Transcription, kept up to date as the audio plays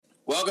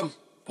Welcome.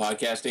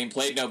 Podcast ain't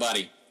played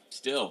nobody.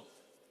 Still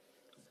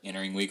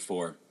entering week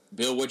 4.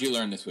 Bill, what'd you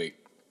learn this week?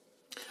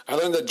 I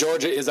learned that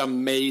Georgia is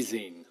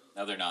amazing.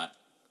 No, they're not.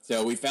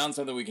 So we found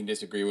something we can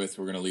disagree with.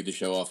 We're going to lead the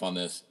show off on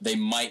this. They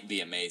might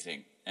be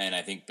amazing. And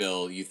I think,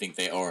 Bill, you think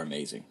they are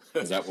amazing.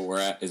 Is that what we're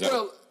at?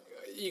 Well,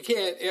 you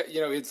can't,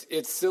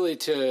 it's silly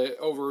to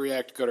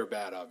overreact good or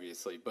bad,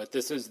 obviously. But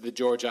this is the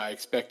Georgia I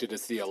expected to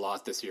see a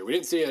lot this year. We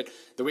didn't see it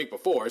the week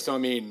before. So, I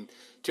mean,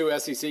 2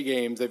 SEC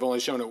games, they've only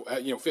shown it,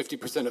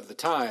 50% of the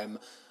time.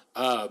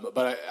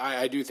 But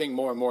I do think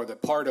more and more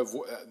that part of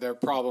their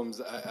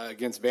problems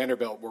against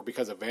Vanderbilt were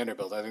because of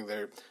Vanderbilt. I think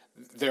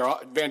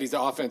Vandy's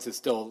offense is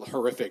still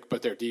horrific,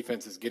 but their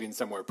defense is getting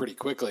somewhere pretty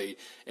quickly,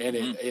 and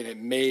it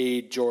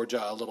made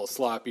Georgia a little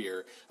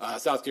sloppier.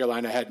 South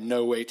Carolina had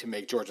no way to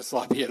make Georgia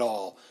sloppy at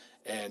all,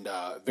 and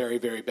very,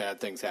 very bad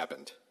things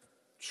happened.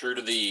 True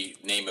to the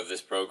name of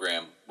this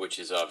program, which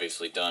is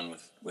obviously done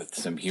with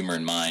some humor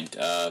in mind,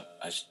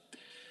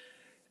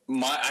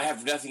 I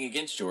have nothing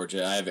against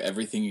Georgia. I have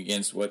everything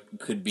against what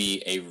could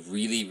be a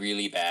really,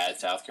 really bad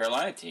South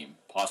Carolina team.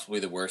 Possibly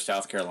the worst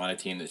South Carolina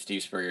team that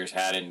Steve Spurrier's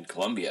had in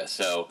Columbia.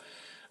 So,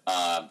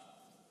 ULM,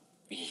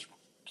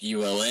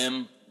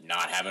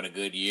 not having a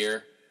good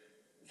year.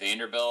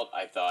 Vanderbilt,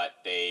 I thought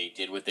they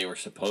did what they were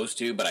supposed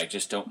to, but I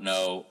just don't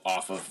know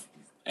off of...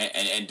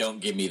 And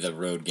don't give me the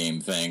road game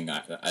thing.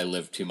 I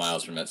live 2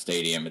 miles from that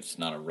stadium. It's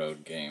not a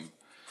road game.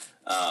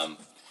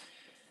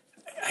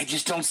 I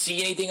just don't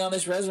see anything on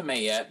this resume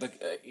yet. But,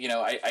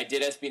 I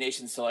did SB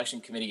Nation's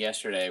selection committee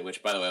yesterday,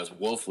 which, by the way, I was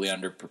woefully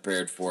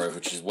underprepared for,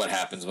 which is what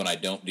happens when I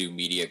don't do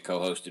media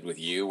co-hosted with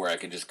you, where I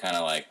can just kind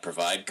of,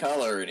 provide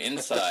color and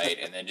insight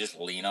and then just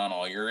lean on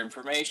all your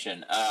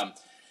information. I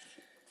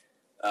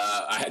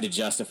had to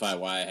justify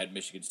why I had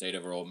Michigan State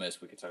over Ole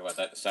Miss. We could talk about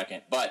that in a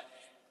second. But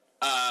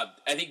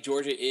I think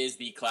Georgia is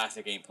the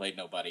classic ain't played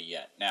nobody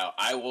yet. Now,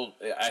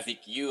 I think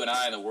you and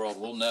I in the world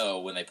will know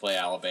when they play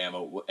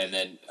Alabama, and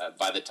then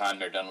by the time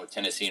they're done with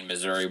Tennessee and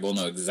Missouri, we'll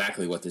know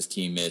exactly what this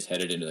team is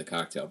headed into the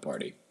cocktail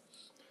party.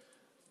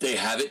 They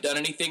haven't done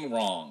anything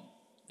wrong.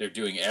 They're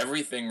doing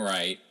everything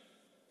right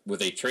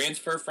with a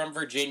transfer from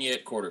Virginia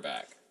at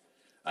quarterback.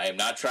 I am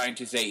not trying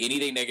to say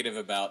anything negative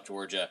about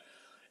Georgia.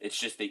 It's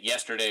just that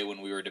yesterday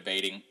when we were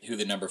debating who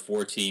the number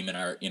 4 team in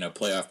our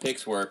playoff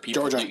picks were,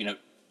 people Georgia.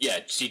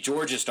 Yeah, see,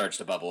 Georgia starts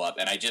to bubble up,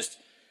 and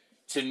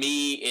to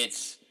me,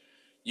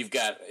 you've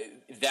got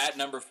that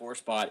number 4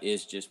 spot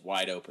is just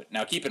wide open.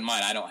 Now, keep in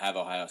mind, I don't have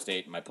Ohio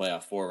State in my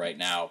playoff 4 right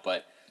now,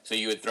 but so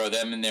you would throw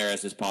them in there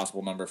as this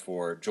possible number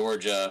 4.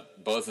 Georgia,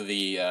 both of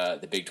the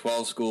Big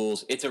 12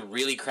 schools. It's a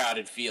really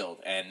crowded field,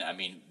 and I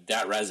mean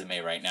that resume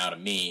right now to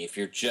me, if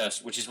you're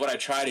which is what I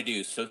try to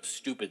do so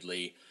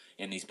stupidly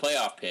in these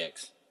playoff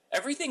picks.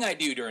 Everything I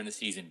do during the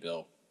season,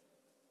 Bill,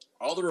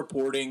 all the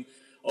reporting,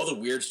 all the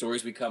weird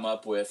stories we come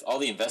up with, all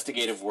the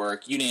investigative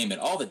work, you name it,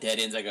 all the dead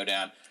ends I go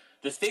down.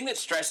 The thing that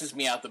stresses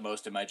me out the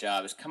most in my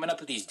job is coming up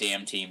with these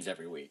damn teams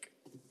every week.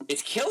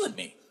 It's killing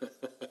me.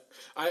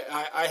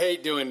 I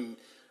hate doing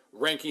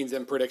rankings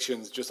and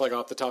predictions just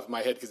off the top of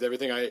my head because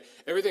everything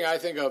I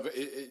think of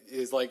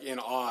is in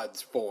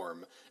odds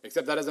form,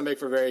 except that doesn't make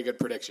for very good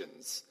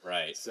predictions.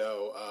 Right.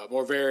 So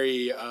more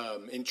very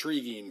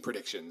intriguing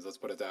predictions. Let's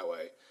put it that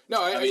way. No,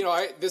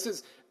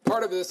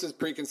 part of this is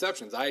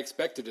preconceptions. I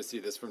expected to see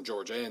this from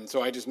Georgia, and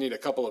so I just need a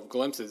couple of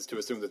glimpses to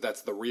assume that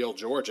that's the real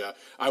Georgia.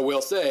 I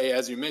will say,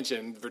 as you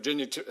mentioned,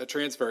 Virginia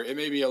transfer. It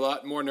made me a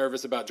lot more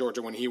nervous about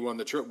Georgia when he won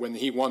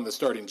the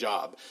starting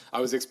job.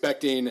 I was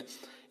expecting,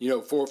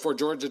 for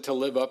Georgia to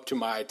live up to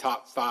my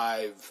top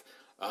 5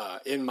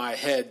 in my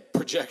head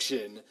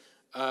projection.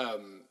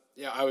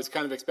 I was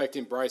kind of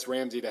expecting Bryce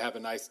Ramsey to have a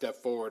nice step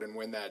forward and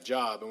win that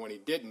job. And when he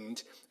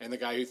didn't, and the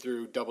guy who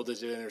threw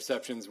double-digit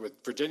interceptions with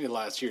Virginia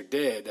last year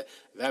did,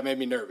 that made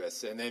me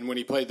nervous. And then when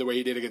he played the way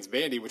he did against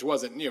Vandy, which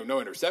wasn't, no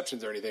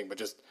interceptions or anything, but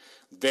just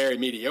very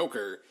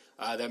mediocre,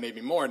 that made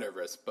me more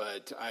nervous.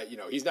 But,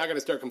 he's not going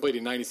to start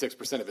completing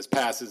 96% of his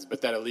passes,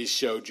 but that at least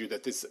showed you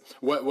that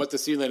what the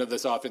ceiling of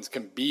this offense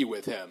can be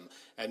with him.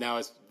 And now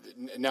it's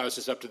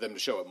just up to them to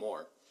show it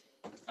more.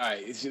 All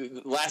right. So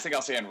the last thing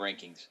I'll say on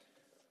rankings.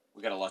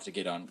 We got a lot to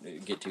get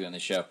to on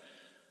this show.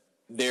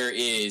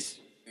 This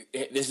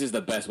is the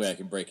best way I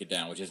can break it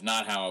down, which is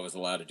not how I was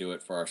allowed to do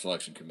it for our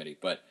selection committee.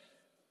 But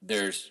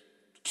there's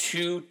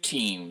 2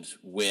 teams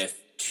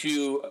with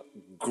 2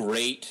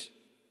 great,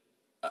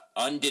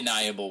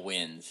 undeniable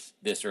wins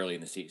this early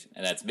in the season,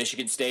 and that's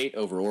Michigan State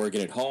over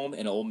Oregon at home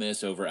and Ole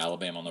Miss over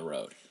Alabama on the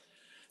road.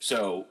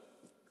 So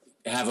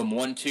have them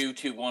 1-2,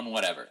 2-1,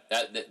 whatever.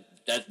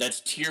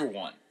 That's tier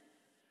 1.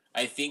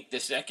 I think the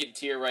second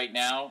tier right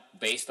now,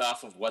 based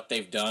off of what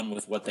they've done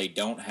with what they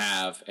don't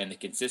have and the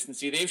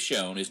consistency they've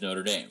shown, is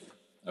Notre Dame.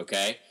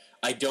 Okay?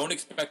 I don't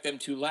expect them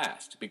to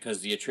last because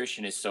the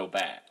attrition is so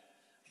bad.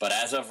 But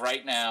as of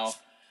right now,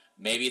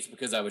 maybe it's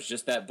because I was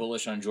just that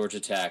bullish on Georgia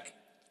Tech.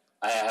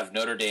 I have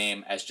Notre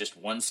Dame as just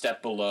one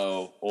step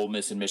below Ole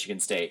Miss and Michigan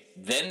State.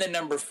 Then the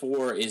number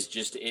 4 is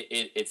just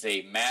it's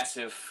a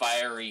massive,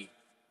 fiery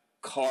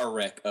car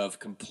wreck of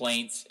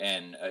complaints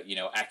and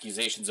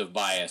accusations of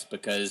bias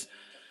because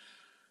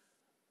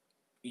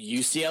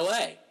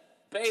UCLA,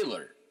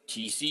 Baylor,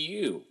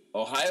 TCU,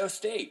 Ohio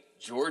State,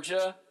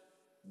 Georgia,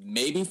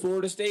 maybe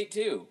Florida State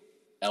too.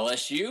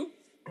 LSU,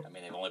 I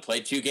mean, they've only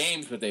played 2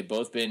 games, but they've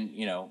both been,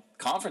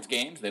 conference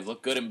games. They've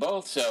looked good in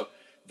both. So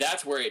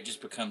that's where it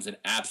just becomes an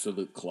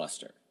absolute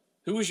cluster.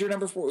 Who was your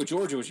number 4?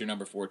 Georgia was your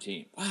number 4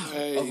 team. Wow.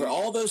 Over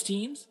all those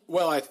teams?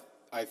 Well,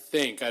 I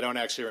think, I don't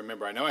actually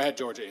remember. I know I had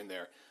Georgia in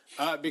there.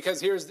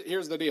 Because here's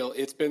the deal.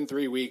 It's been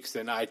 3 weeks,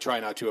 and I try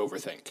not to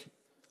overthink.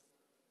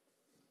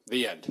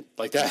 The end.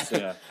 Like that.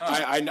 Yeah.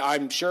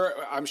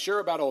 I'm sure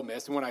about Ole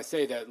Miss, and when I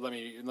say that, let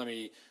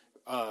me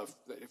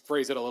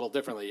phrase it a little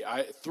differently.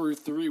 Through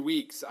 3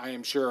 weeks, I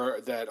am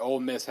sure that Ole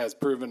Miss has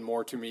proven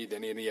more to me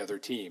than any other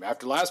team.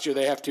 After last year,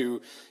 last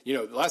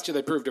year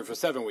they proved it for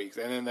 7 weeks,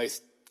 and then they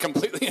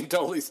completely and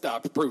totally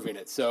stopped proving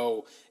it.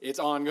 So it's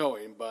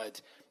ongoing. But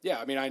yeah,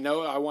 I mean, I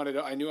knew I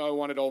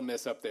wanted Ole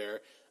Miss up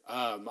there.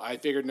 I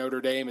figured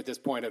Notre Dame at this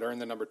point had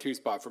earned the number 2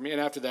 spot for me, and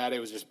after that,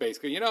 it was just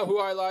basically, who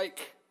I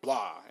like.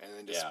 Blah, and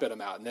then just spit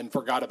them out, and then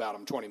forgot about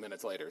them 20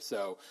 minutes later.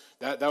 So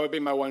that would be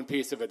my one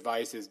piece of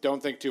advice: is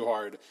don't think too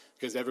hard,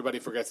 because everybody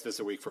forgets this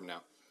a week from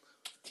now.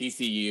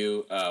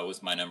 TCU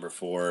was my number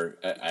 4.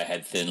 I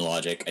had thin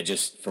logic. I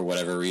just, for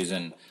whatever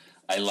reason,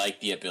 I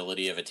like the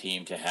ability of a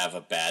team to have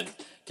a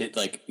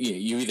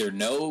you either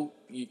know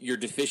you're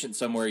deficient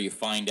somewhere, you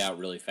find out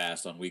really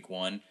fast on week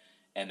 1.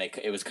 And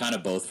it was kind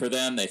of both for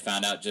them. They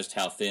found out just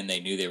how thin they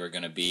knew they were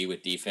going to be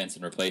with defense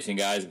and replacing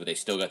guys, but they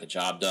still got the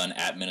job done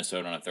at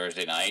Minnesota on a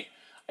Thursday night.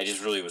 I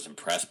just really was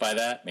impressed by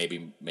that,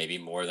 maybe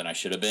more than I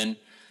should have been.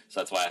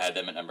 So that's why I had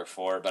them at number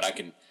 4. But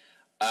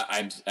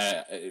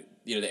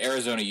the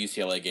Arizona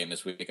UCLA game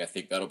this week, I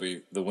think that'll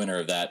be the winner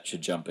of that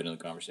should jump into the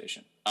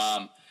conversation.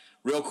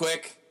 Real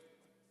quick.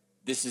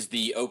 This is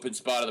the open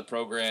spot of the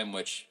program,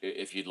 which,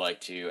 if you'd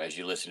like to, as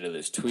you listen to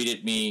this, tweet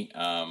at me,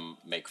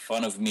 make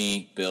fun of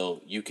me.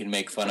 Bill, you can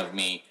make fun of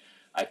me.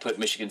 I put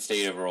Michigan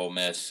State over Ole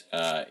Miss,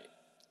 and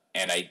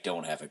I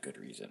don't have a good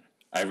reason.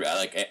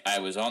 I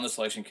was on the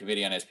selection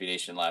committee on SB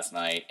Nation last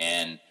night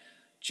and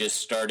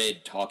just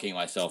started talking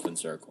myself in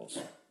circles.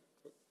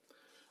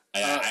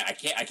 I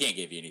can't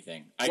give you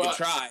anything. I could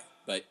try,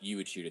 but you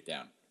would shoot it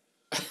down.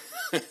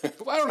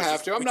 Well, I don't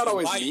have to. I'm not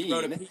always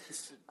mean.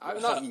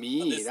 I'm not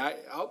mean.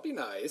 I'll be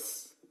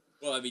nice.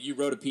 Well, I mean, you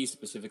wrote a piece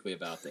specifically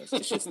about this.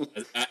 It's just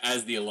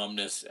as the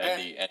alumnus and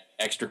the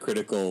extra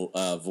critical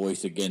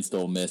voice against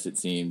Ole Miss, it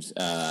seems,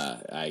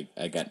 I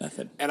got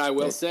nothing. And I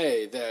will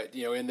say that,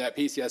 in that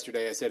piece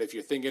yesterday, I said if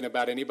you're thinking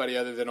about anybody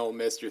other than Ole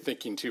Miss, you're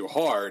thinking too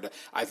hard.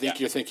 I think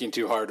you're thinking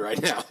too hard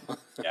right now.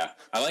 Yeah.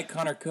 I like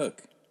Connor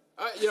Cook.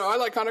 I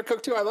like Connor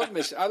Cook too. I love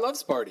I love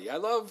Sparty. I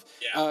love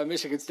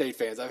Michigan State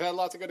fans. I've had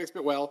lots of good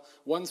experience. Well,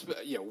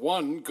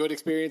 one good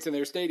experience in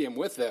their stadium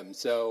with them.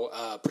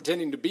 So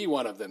pretending to be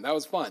one of them, that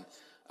was fun.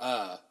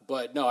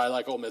 But no, I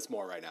like Ole Miss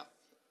more right now.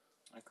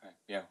 Okay,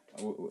 yeah,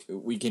 we'll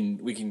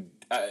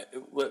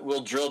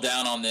drill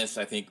down on this.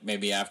 I think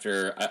maybe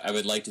after. I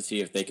would like to see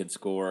if they could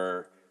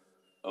score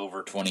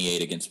over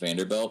 28 against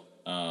Vanderbilt.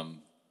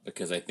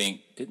 Because I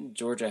think, didn't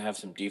Georgia have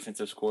some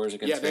defensive scores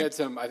against? Yeah, they had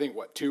some. I think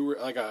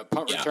a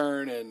punt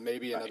return and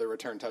maybe another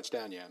return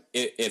touchdown. Yeah.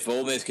 If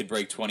Ole Miss could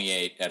break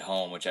 28 at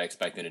home, which I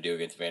expect them to do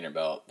against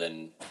Vanderbilt,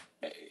 then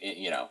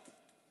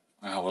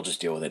we'll just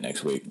deal with it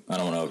next week. I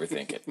don't want to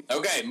overthink it.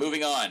 Okay,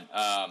 moving on.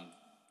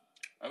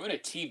 I'm going to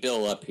tee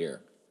Bill up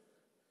here,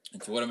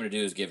 and so what I'm going to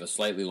do is give a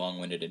slightly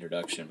long-winded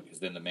introduction because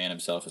then the man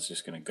himself is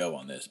just going to go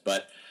on this,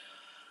 but.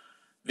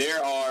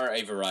 There are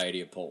a variety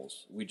of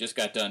polls. We just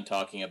got done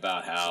talking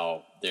about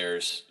how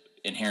there's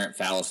inherent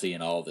fallacy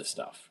in all of this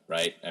stuff,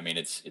 right? I mean,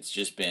 it's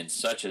just been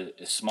such a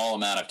small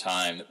amount of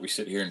time that we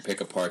sit here and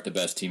pick apart the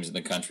best teams in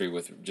the country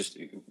with just,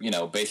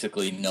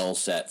 basically null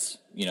sets,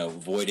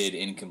 voided,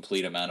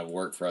 incomplete amount of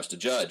work for us to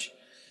judge.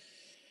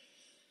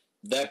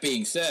 That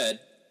being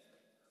said,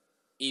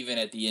 even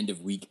at the end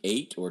of week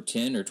 8 or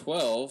 10 or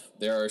 12,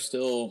 there are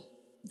still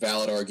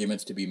valid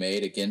arguments to be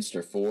made against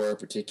or for a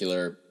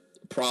particular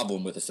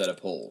problem with a set of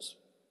polls.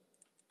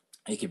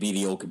 It could be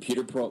the old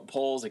computer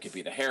polls. It could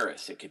be the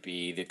Harris. It could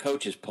be the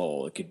coaches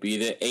poll. It could be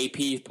the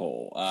AP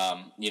poll.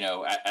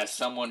 As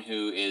someone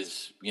who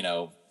is,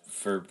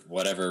 for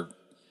however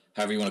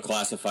you want to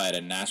classify it,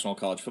 a national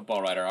college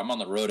football writer, I'm on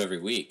the road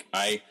every week.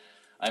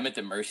 I'm at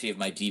the mercy of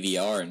my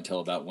DVR until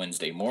about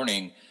Wednesday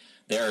morning.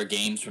 There are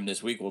games from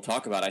this week we'll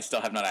talk about I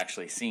still have not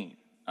actually seen.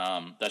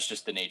 That's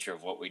just the nature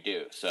of what we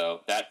do.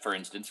 So that, for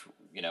instance,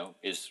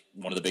 is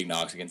one of the big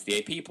knocks against the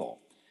AP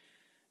poll.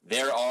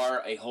 There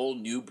are a whole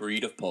new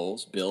breed of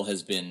polls. Bill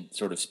has been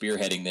sort of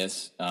spearheading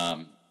this,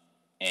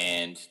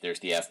 and there's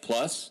the F+,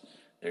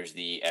 there's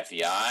the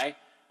FEI,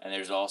 and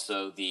there's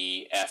also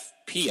the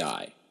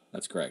FPI.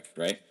 That's correct,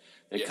 right?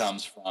 That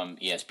comes from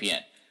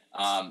ESPN.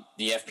 The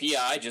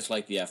FPI, just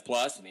like the F+,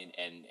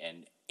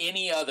 and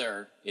any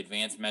other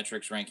advanced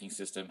metrics ranking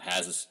system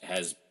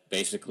has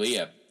basically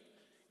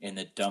in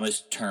the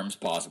dumbest terms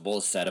possible,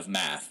 a set of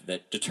math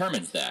that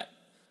determines that.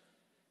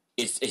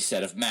 It's a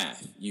set of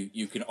math.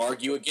 You can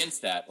argue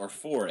against that or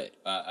for it.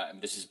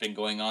 This has been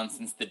going on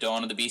since the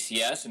dawn of the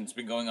BCS, and it's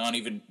been going on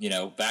even,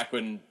 back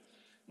when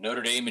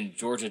Notre Dame and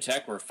Georgia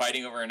Tech were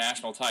fighting over a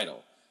national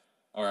title.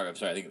 Or, I'm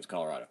sorry, I think it was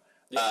Colorado.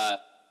 Yeah.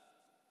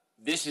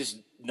 This is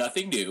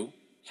nothing new.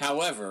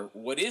 However,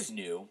 what is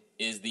new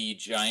is the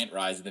giant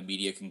rise of the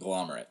media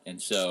conglomerate.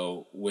 And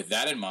so with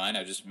that in mind,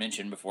 I just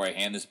mentioned before I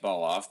hand this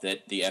ball off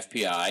that the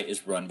FPI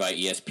is run by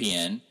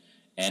ESPN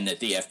and that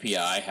the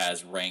FPI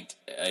has ranked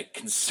a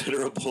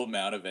considerable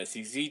amount of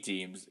SEC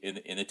teams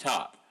in the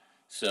top.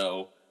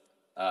 So,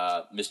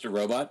 Mr.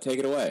 Robot, take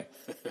it away.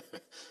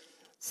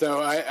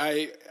 So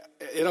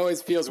it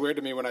always feels weird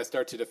to me when I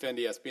start to defend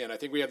ESPN. I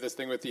think we have this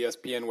thing with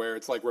ESPN where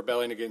it's like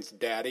rebelling against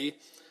daddy.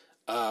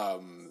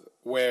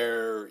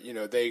 Where,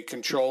 they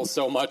control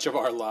so much of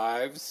our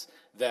lives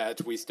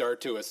that we start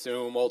to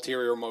assume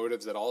ulterior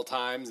motives at all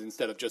times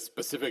instead of just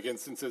specific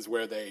instances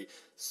where they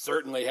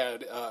certainly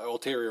had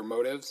ulterior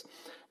motives.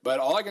 But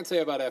all I can say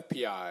about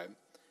FPI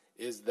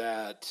is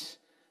that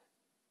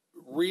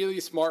really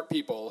smart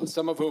people,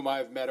 some of whom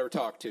I've met or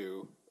talked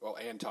to,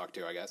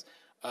 I guess,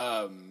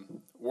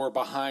 were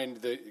behind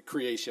the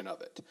creation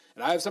of it.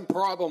 And I have some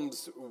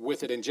problems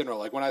with it in general.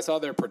 Like when I saw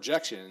their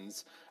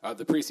projections,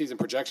 the preseason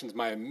projections,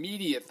 my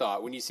immediate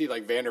thought, when you see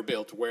like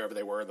Vanderbilt, wherever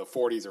they were, in the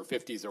 40s or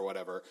 50s or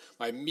whatever,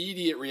 my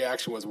immediate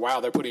reaction was, wow,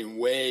 they're putting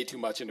way too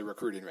much into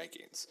recruiting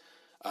rankings.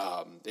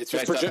 It's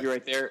just stop you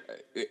right there?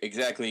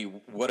 Exactly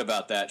what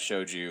about that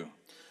showed you?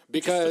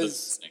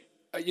 Because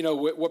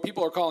what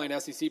people are calling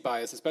SEC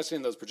bias, especially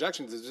in those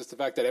projections, is just the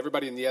fact that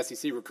everybody in the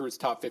SEC recruits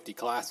top 50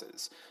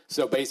 classes.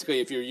 So basically,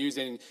 if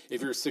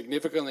you're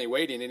significantly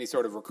weighting any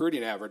sort of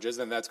recruiting averages,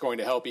 then that's going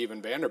to help even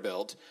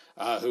Vanderbilt,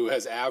 who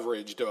has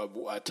averaged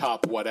a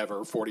top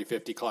 40,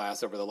 50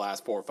 class over the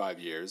last 4 or 5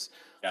 years.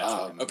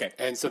 Gotcha. Okay.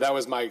 And so that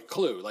was my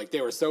clue. Like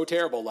they were so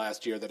terrible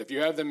last year that if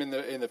you have them in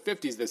the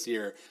 50s this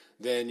year,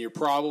 then you're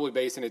probably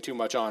basing it too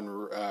much on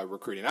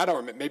recruiting. I don't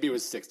remember. Maybe it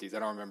was 60s. I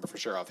don't remember for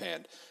sure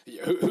offhand.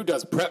 Who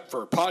does prep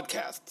for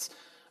podcasts?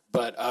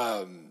 But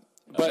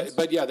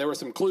yeah, there were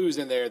some clues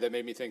in there that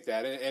made me think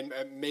that, and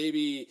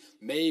maybe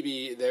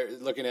they're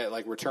looking at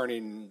like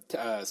returning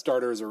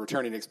starters or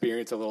returning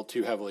experience a little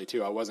too heavily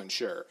too. I wasn't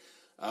sure.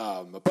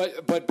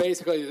 But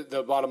basically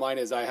the bottom line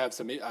is I have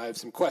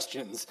some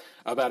questions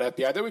about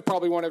FPI that we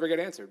probably won't ever get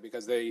answered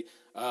because they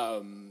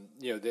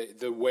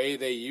the way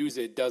they use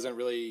it doesn't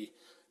really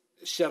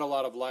shed a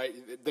lot of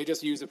light. They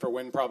just use it for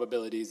win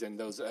probabilities and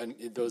those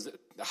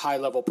high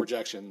level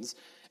projections.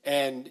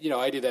 And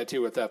I do that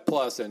too with F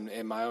Plus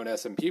and my own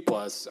S&P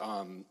Plus.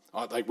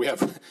 Like we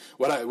have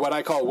what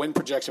I call Win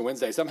Projection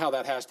Wednesday. Somehow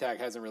that hashtag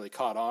hasn't really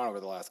caught on over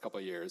the last couple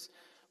of years.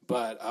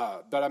 But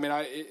I mean,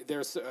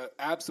 there's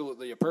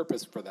absolutely a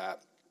purpose for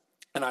that,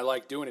 and I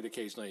like doing it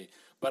occasionally.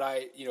 But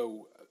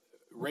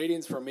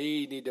ratings for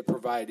me need to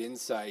provide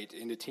insight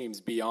into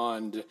teams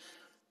beyond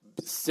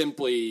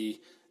simply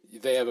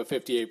they have a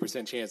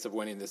 58% chance of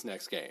winning this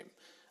next game.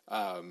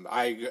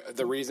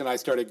 The reason I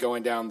started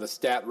going down the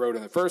stat road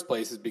in the first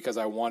place is because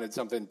I wanted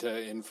something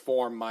to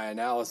inform my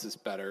analysis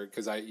better.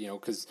 Because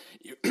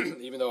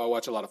even though I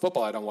watch a lot of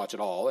football, I don't watch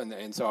it all,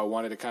 and so I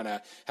wanted to kind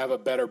of have a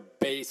better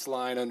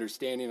baseline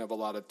understanding of a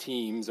lot of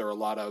teams or a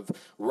lot of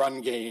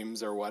run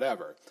games or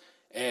whatever.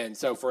 And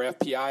so for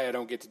FPI, I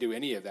don't get to do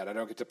any of that. I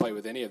don't get to play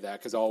with any of that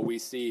because all we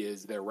see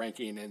is their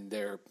ranking and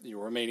their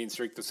remaining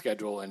strength of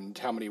schedule and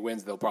how many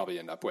wins they'll probably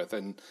end up with,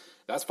 and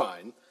that's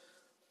fine.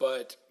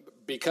 But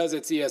because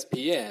it's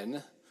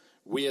ESPN,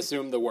 we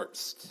assume the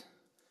worst.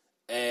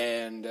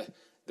 And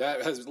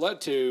that has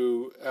led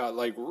to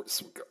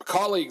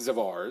colleagues of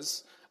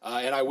ours,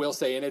 and I will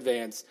say in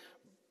advance,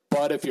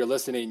 but if you're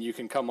listening, you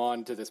can come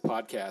on to this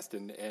podcast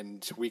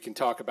and we can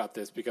talk about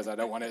this because I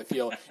don't want to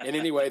feel in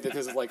any way that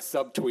this is like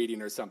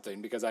subtweeting or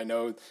something because I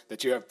know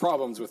that you have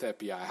problems with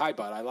FPI. Hi,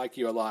 bud. I like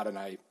you a lot and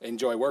I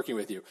enjoy working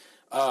with you.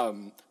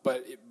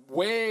 But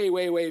way,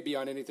 way, way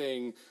beyond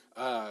anything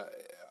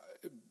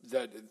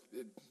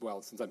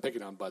since I'm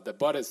picking on Bud, that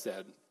Bud has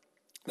said,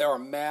 there are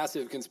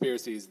massive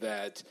conspiracy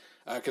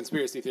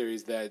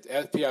theories that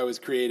FPI was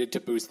created to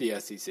boost the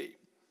SEC.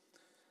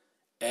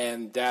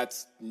 And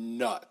that's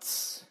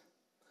nuts.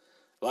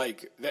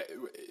 Like,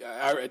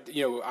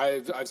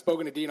 I've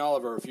spoken to Dean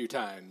Oliver a few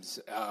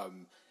times.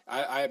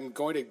 I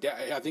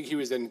think he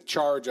was in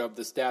charge of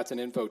the stats and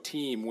info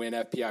team when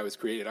FPI was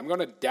created. I'm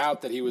going to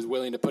doubt that he was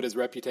willing to put his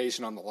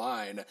reputation on the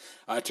line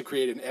to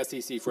create an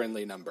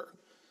SEC-friendly number.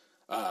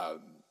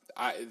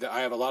 I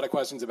have a lot of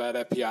questions about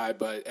FPI,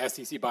 but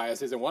SEC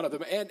bias isn't one of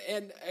them.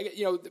 And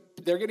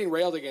they're getting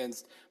railed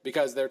against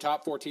because their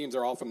top 4 teams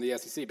are all from the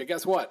SEC. But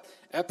guess what?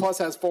 F Plus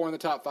has 4 in the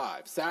top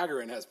 5.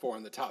 Sagarin has 4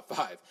 in the top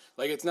 5.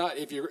 Like it's not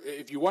if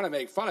you want to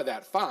make fun of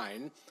that,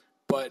 fine.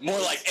 But more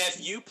like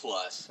FU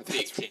plus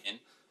Big Ten.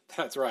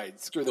 That's right.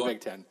 Screw the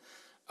Big Ten.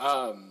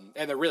 And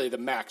the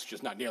MAC's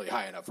just not nearly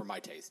high enough for my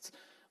tastes.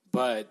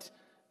 But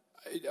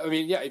I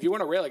mean, yeah, if you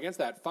want to rail against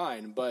that,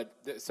 fine. But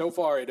so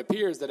far, it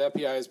appears that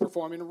FPI is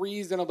performing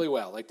reasonably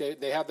well. Like,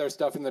 they have their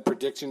stuff in the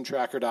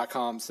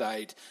predictiontracker.com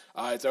site.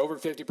 It's over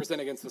 50%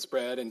 against the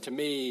spread. And to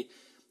me,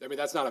 I mean,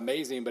 that's not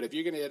amazing. But if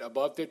you can hit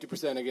above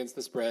 50% against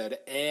the spread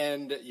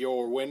and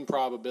your win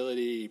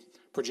probability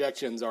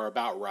projections are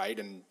about right,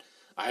 and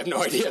I have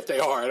no idea if they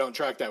are. I don't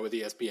track that with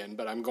ESPN,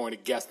 but I'm going to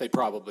guess they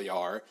probably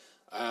are.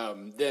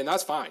 Then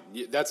that's fine.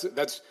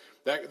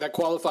 That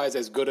qualifies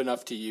as good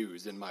enough to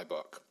use in my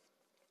book.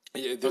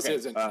 This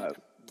isn't. One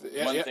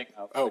thing.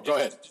 Go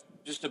ahead.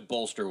 Just to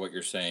bolster what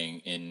you're saying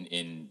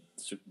in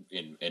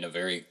a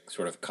very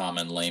sort of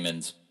common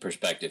layman's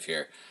perspective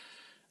here,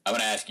 I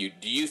want to ask you: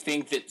 do you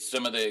think that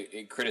some of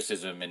the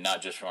criticism, and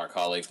not just from our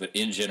colleagues, but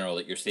in general,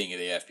 that you're seeing at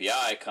the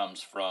FBI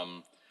comes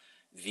from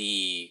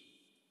the,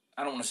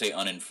 I don't want to say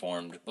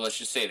uninformed, but let's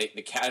just say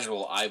the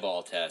casual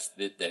eyeball test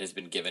that has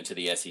been given to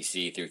the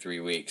SEC through 3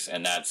 weeks,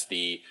 and that's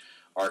the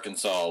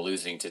Arkansas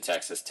losing to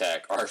Texas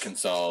Tech,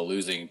 Arkansas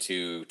losing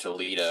to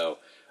Toledo,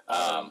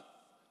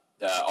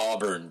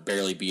 Auburn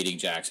barely beating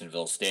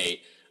Jacksonville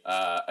State,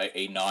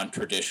 a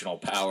non-traditional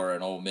power,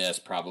 and Ole Miss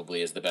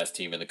probably is the best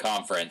team in the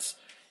conference.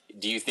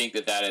 Do you think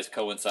that has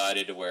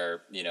coincided to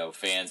where,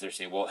 fans are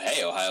saying, well,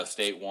 hey, Ohio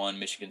State won,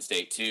 Michigan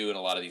State 2 in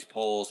a lot of these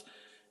polls,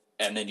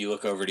 and then you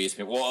look over at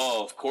ESPN,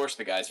 well, of course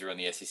the guys who are on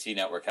the SEC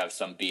network have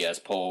some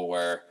BS poll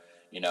where,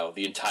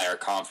 the entire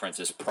conference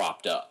is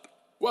propped up?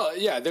 Well,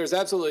 yeah, there's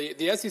absolutely –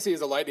 the SEC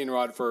is a lightning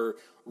rod for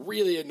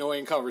really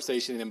annoying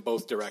conversation in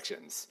both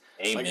directions.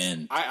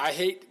 Amen. I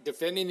hate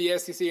defending the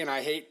SEC, and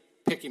I hate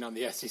picking on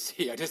the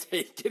SEC. I just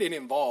hate getting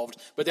involved.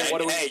 But then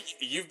Hey,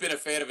 you've been a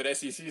fan of an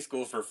SEC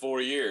school for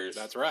 4 years.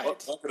 That's right.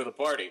 Welcome to the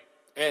party.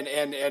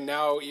 And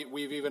now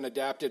we've even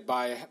adapted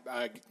by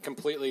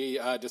completely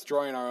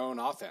destroying our own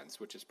offense,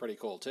 which is pretty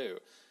cool too.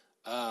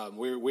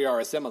 We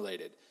are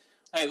assimilated.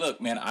 Hey, look,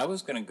 man, I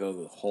was going to go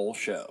the whole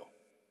show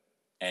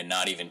and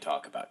not even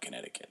talk about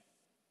Connecticut.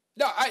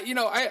 No,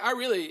 I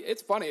really,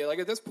 it's funny. Like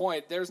at this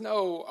point, there's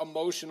no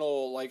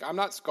emotional, I'm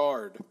not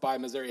scarred by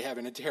Missouri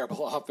having a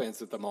terrible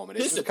offense at the moment.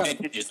 This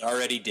appendage is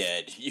already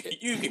dead.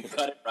 You can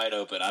cut it right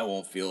open. I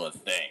won't feel a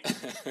thing.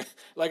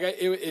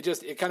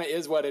 It kind of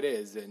is what it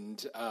is.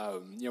 And,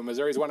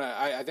 Missouri's won,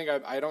 I think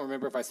I don't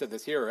remember if I said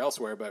this here or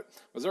elsewhere, but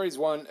Missouri's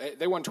won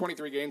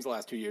 23 games the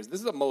last 2 years. This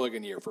is a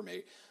mulligan year for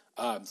me.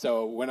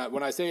 So when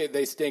I say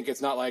they stink,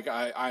 it's not like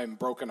I'm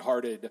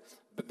brokenhearted,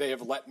 but they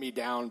have let me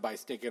down by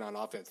stinking on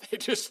offense. They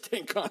just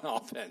stink on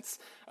offense.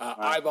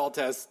 Eyeball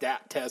test,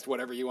 stat test,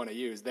 whatever you want to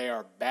use. They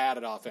are bad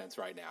at offense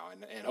right now,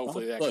 and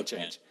hopefully that can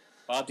change.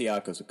 Man, Bob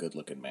Diaco's a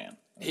good-looking man.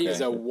 Okay? He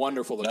is a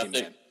wonderful-looking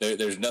man.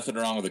 There's nothing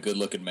wrong with a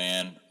good-looking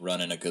man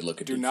running a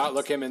good-looking defense. Do not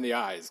look him in the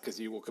eyes, because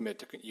you will commit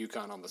to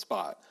UConn on the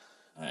spot.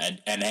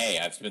 And hey,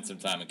 I've spent some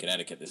time in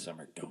Connecticut this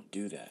summer. Don't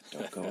do that.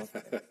 Don't go up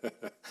there.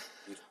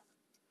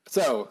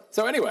 So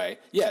anyway,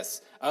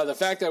 yes, the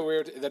fact that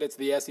it's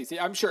the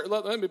SEC, I'm sure,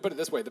 let me put it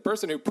this way. The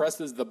person who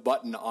presses the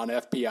button on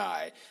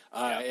FPI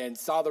and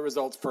saw the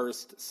results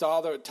first,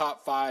 saw the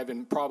top 5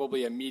 and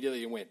probably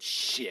immediately went,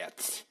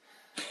 shit.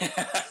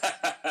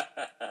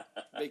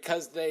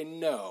 Because they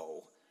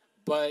know.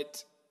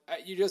 But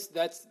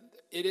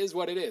it is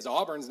what it is.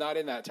 Auburn's not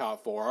in that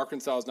top 4.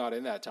 Arkansas is not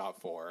in that top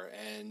 4.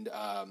 And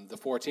the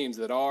 4 teams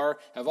that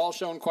have all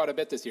shown quite a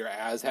bit this year,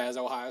 as has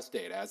Ohio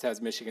State, as has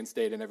Michigan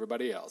State and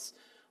everybody else.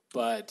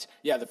 But,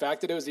 yeah, the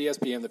fact that it was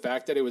ESPN, the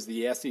fact that it was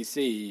the SEC,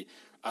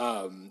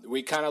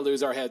 we kind of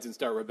lose our heads and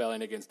start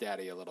rebelling against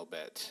Daddy a little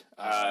bit.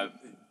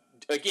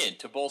 Again,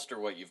 to bolster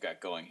what you've got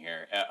going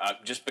here,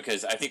 just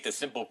because I think the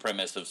simple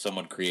premise of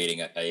someone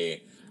creating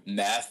a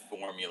math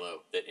formula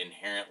that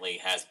inherently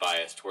has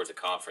bias towards a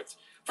conference,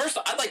 first,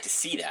 I'd like to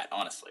see that,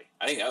 honestly.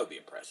 I think that would be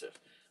impressive.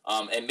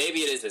 And maybe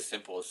it is as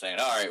simple as saying,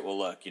 all right, well,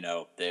 look,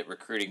 the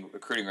recruiting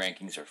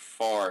rankings are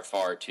far,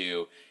 far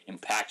too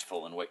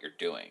impactful in what you're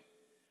doing.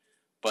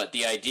 But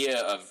the idea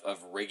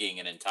of rigging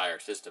an entire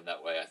system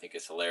that way, I think,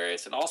 is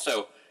hilarious. And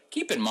also,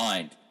 keep in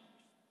mind,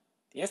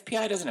 the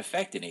FPI doesn't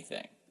affect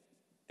anything.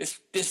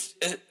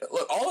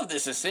 Look, all of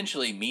this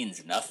essentially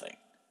means nothing.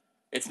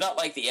 It's not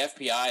like the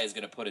FPI is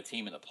going to put a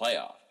team in the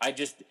playoff.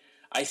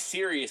 I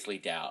seriously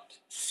doubt.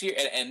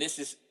 And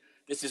this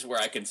is where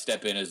I can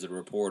step in as a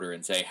reporter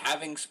and say,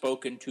 having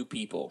spoken to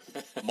people,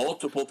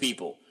 multiple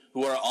people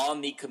who are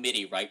on the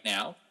committee right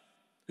now,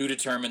 who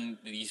determine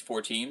these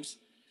 4 teams.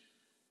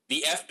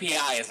 The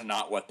FPI is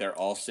not what they're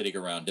all sitting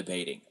around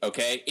debating,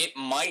 okay? It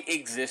might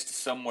exist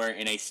somewhere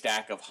in a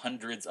stack of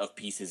hundreds of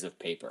pieces of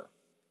paper.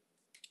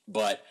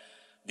 But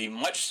the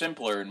much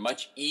simpler and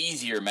much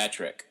easier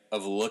metric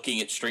of looking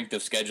at strength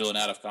of schedule and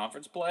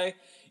out-of-conference play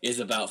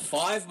is about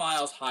 5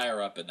 miles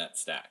higher up in that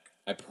stack.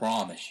 I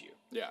promise you.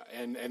 Yeah,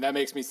 and that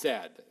makes me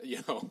sad.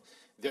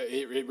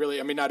 It really,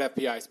 I mean, not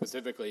FPI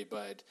specifically,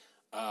 but...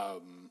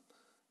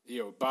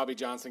 Bobby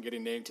Johnson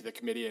getting named to the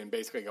committee and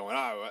basically going,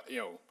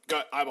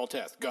 gut eyeball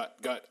test, gut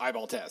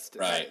eyeball test.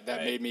 Right.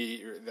 That made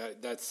me,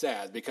 that's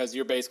sad because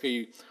you're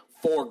basically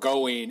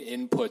foregoing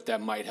input that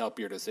might help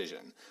your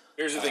decision.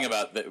 Here's the thing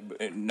about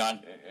and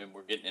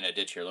we're getting in a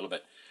ditch here a little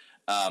bit.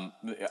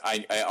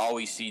 I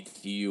always see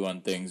to you on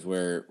things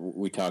where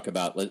we talk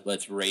about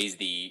let's raise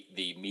the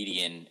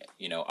median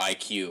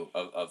IQ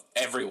of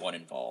everyone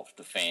involved,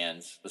 the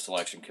fans, the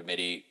selection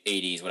committee,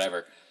 ADs,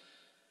 whatever.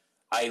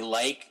 I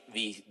like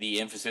the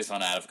emphasis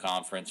on out of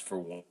conference for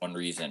one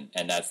reason,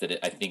 and that's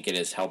that I think it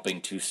is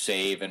helping to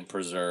save and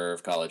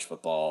preserve college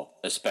football,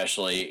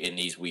 especially in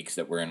these weeks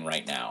that we're in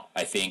right now.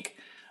 I think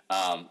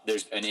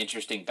there's an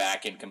interesting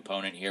back end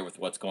component here with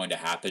what's going to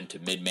happen to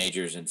mid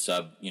majors and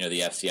the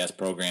FCS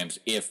programs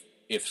if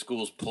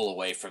schools pull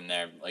away from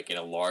them like in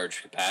a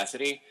large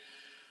capacity.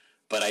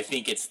 But I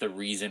think it's the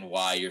reason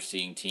why you're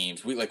seeing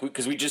teams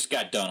because we just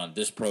got done on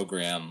this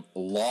program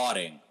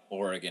lauding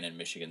Oregon and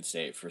Michigan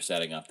State for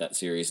setting up that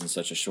series in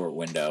such a short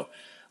window.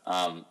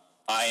 I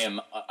am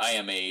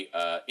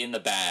in the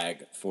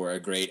bag for a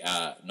great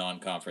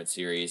non-conference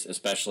series,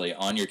 especially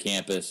on your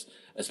campus,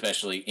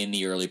 especially in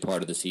the early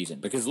part of the season.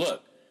 Because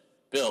look,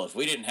 Bill, if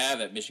we didn't have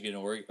that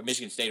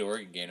Michigan State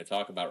Oregon game to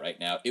talk about right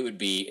now, it would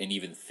be an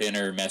even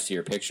thinner,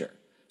 messier picture.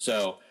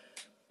 So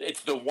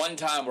it's the one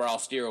time where I'll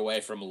steer away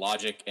from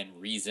logic and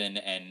reason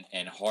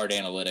and hard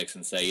analytics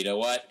and say, you know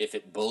what? If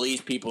it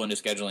bullies people into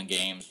scheduling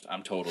games,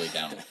 I'm totally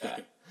down with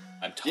that.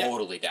 I'm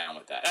totally down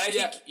with that. And I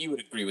think you would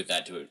agree with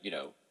that too,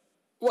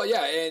 Well,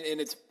 yeah, and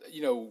it's,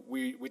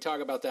 we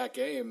talk about that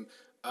game.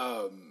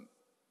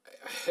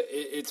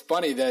 It's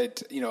funny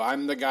that,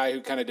 I'm the guy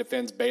who kind of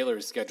defends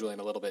Baylor's scheduling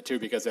a little bit too,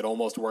 because it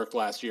almost worked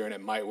last year and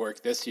it might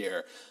work this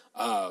year.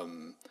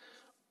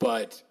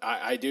 But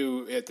I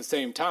do, at the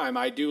same time,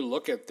 I do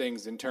look at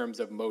things in terms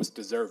of most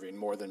deserving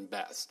more than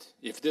best.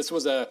 If this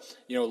was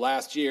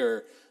last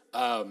year,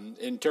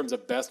 in terms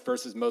of best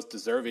versus most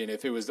deserving,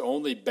 if it was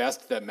only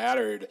best that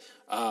mattered,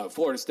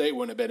 Florida State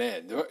wouldn't have been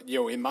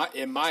in. In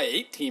my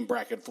 8-team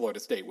bracket,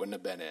 Florida State wouldn't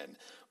have been in.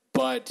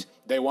 But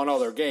they won all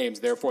their games,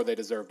 therefore they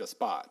deserved a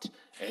spot.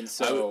 And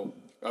so,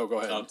 go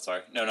ahead. I'm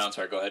sorry. No, I'm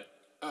sorry. Go ahead.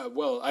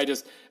 Well, I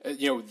just,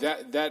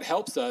 that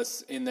helps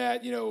us in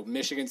that,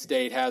 Michigan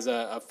State has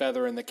a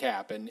feather in the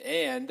cap,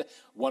 and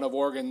one of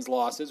Oregon's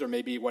losses, or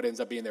maybe what ends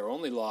up being their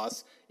only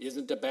loss,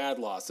 isn't a bad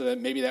loss. So that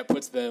maybe that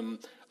puts them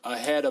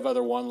ahead of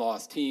other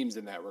one-loss teams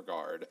in that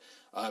regard.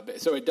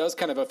 So it does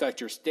kind of affect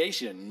your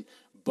station,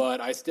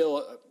 but I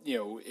still,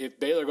 if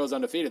Baylor goes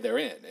undefeated, they're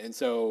in. And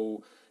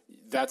so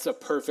that's a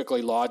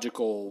perfectly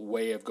logical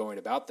way of going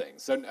about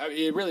things. So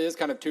it really is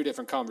kind of two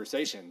different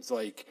conversations.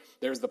 Like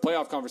there's the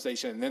playoff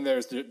conversation, and then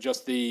there's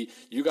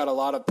you got a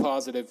lot of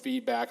positive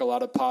feedback, a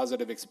lot of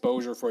positive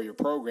exposure for your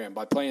program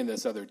by playing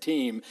this other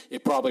team.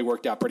 It probably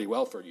worked out pretty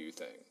well for you,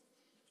 think.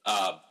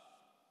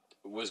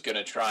 Was going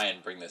to try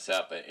and bring this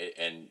up,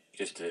 and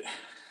just to,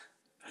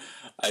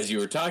 as you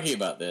were talking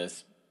about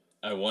this,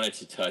 I wanted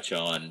to touch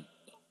on,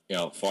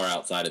 far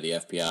outside of the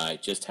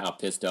FPI, just how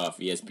pissed off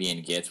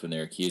ESPN gets when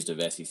they're accused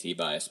of SEC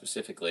bias.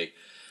 Specifically,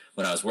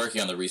 when I was working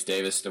on the Reese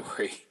Davis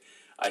story,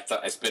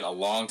 I spent a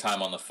long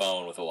time on the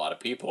phone with a lot of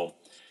people,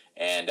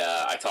 and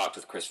I talked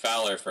with Chris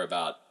Fowler for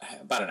about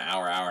an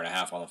hour and a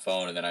half on the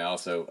phone, and then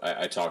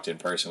I talked in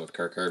person with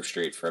Kirk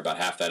Herbstreit for about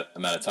half that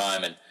amount of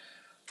time, and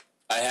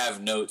I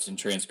have notes and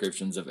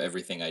transcriptions of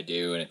everything I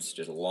do, and it's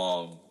just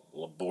long,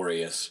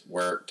 laborious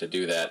work to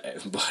do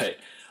that, but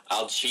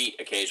I'll cheat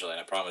occasionally,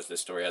 and I promise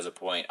this story has a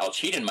point. I'll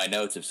cheat in my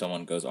notes if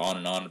someone goes on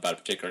and on about a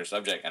particular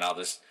subject, and I'll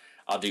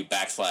do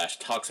 /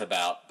 talks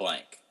about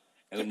blank,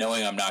 and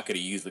knowing I'm not going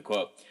to use the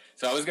quote.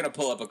 So I was going to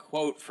pull up a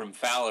quote from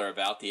Fowler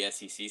about the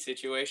SEC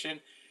situation.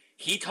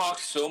 He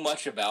talked so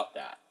much about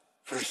that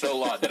for so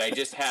long that I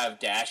just have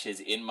dashes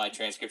in my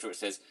transcription where it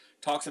says,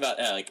 talks about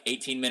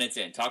 18 minutes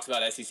in, talks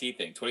about SEC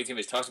thing, 22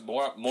 minutes, talks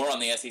more on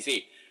the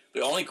SEC.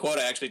 The only quote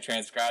I actually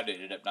transcribed, I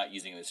ended up not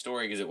using in the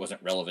story because it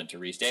wasn't relevant to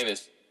Reese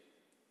Davis.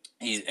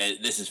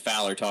 This is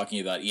Fowler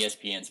talking about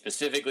ESPN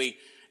specifically,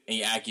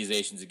 any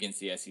accusations against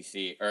the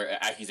SEC, or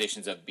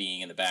accusations of being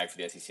in the bag for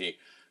the SEC.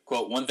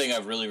 Quote, one thing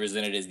I've really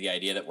resented is the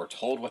idea that we're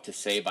told what to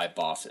say by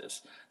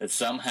bosses, that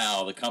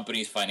somehow the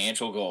company's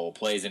financial goal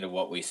plays into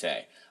what we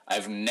say.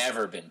 I've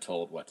never been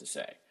told what to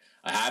say.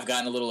 I have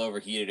gotten a little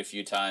overheated a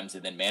few times,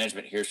 and then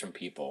management hears from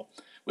people.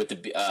 With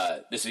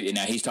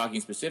now he's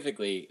talking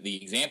specifically,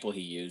 the example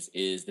he used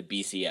is the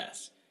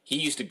BCS. He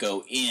used to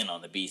go in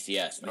on the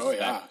BCS. And this is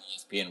back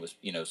when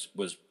ESPN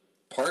was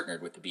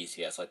partnered with the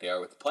BCS like they are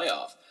with the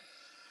playoff.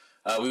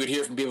 We would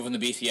hear from people from the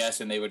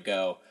BCS, and they would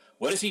go,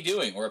 what is he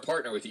doing? We're a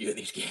partner with you in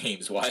these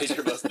games. Why is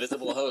your most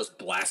visible host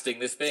blasting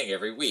this thing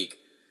every week?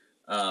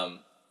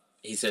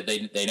 He said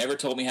they never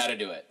told me how to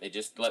do it. They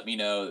just let me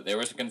know that there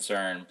was a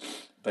concern,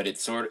 but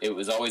it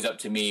was always up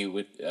to me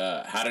with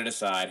how to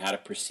decide how to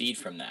proceed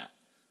from that.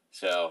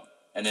 So,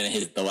 and then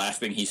the last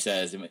thing he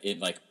says in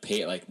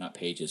not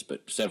pages,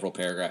 but several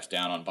paragraphs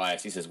down on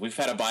bias, he says, we've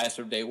had a bias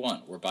from day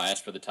one. We're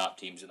biased for the top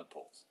teams in the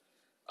polls.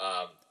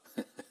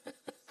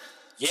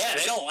 Yeah,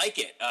 they don't like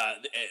it.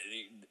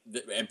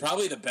 And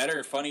probably the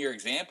better, funnier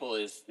example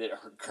is that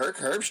Kirk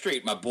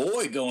Herbstreit, my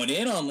boy, going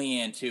in on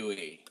Leanne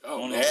Toohey.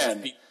 Oh,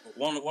 man.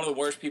 One of the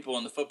worst people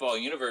in the football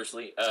universe,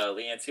 Leanne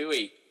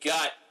Toohey,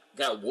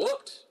 got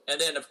whooped.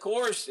 And then, of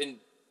course, in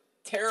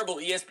terrible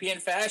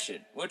ESPN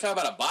fashion, when we talk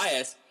about a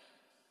bias,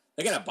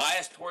 they got a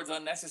bias towards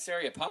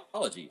unnecessary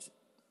apologies.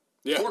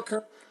 Yeah. Poor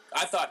Kirk,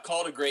 I thought,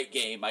 called a great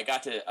game. I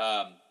got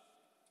to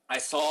I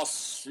saw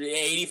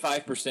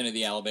 85% of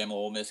the Alabama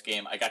Ole Miss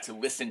game. I got to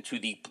listen to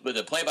the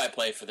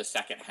play-by-play for the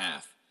second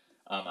half.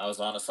 I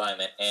was on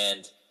assignment,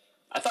 and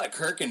I thought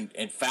Kirk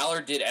and Fowler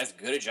did as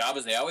good a job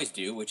as they always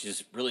do, which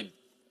is really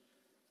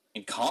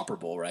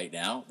incomparable right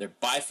now. They're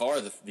by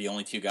far the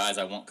only two guys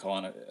I won't call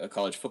on a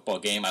college football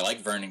game. I like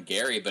Vernon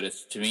Gary, but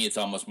to me it's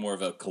almost more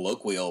of a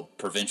colloquial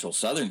provincial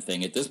Southern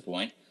thing at this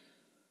point.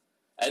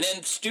 And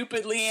then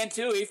stupid Leanne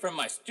Toohey from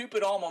my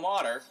stupid alma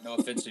mater, no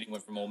offense to anyone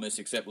from Ole Miss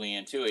except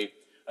Leanne Toohey,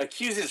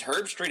 accuses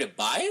Herb Street of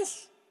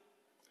bias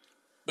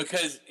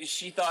because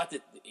she thought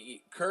that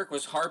Kirk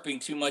was harping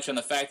too much on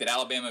the fact that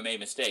Alabama made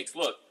mistakes.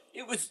 Look,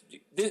 it was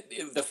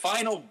the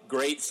final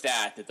great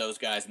stat that those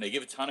guys, and they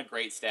give a ton of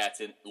great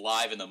stats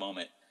live in the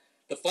moment.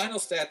 The final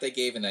stat they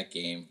gave in that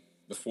game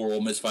before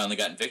Ole Miss finally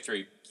got in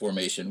victory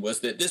formation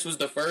was that this was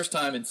the first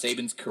time in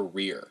Saban's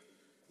career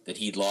that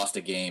he'd lost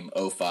a game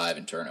 0-5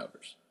 in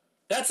turnovers.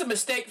 That's a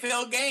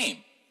mistake-filled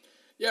game.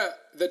 Yeah,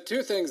 the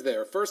two things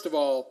there. First of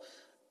all,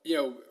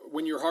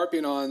 when you're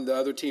harping on the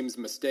other team's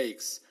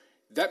mistakes,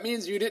 that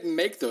means you didn't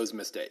make those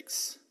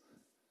mistakes.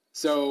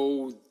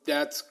 So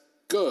that's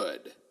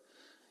good.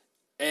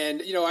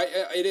 And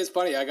it is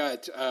funny. I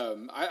got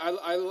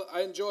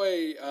I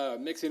enjoy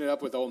mixing it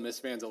up with Ole Miss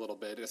fans a little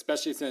bit,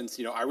 especially since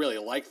I really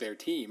like their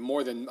team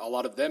more than a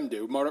lot of them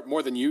do,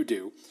 more than you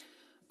do.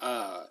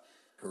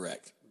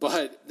 Correct.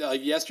 But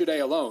yesterday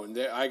alone,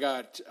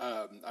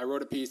 I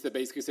wrote a piece that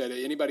basically said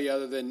anybody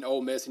other than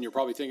Ole Miss, and you're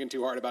probably thinking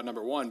too hard about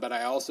number one, but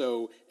I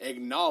also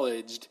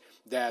acknowledged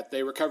that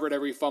they recovered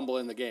every fumble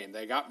in the game.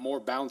 They got more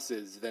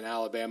bounces than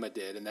Alabama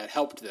did, and that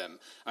helped them.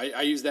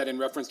 I use that in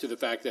reference to the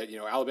fact that,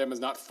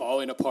 Alabama's not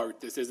falling apart.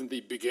 This isn't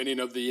the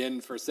beginning of the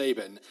end for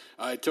Saban.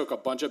 It took a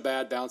bunch of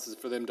bad bounces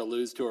for them to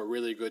lose to a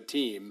really good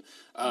team.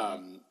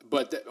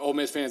 But the Ole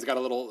Miss fans got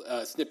a little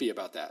snippy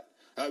about that.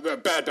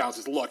 Bad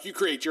bounces, luck. You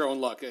create your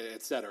own luck,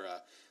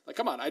 etc. Like,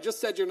 come on! I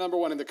just said you're number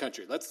one in the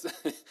country. Let's.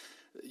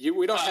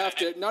 We don't have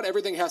to. Not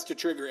everything has to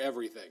trigger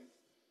everything.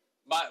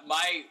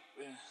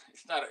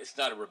 It's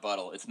not a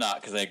rebuttal. It's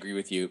not, because I agree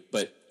with you.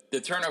 But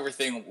the turnover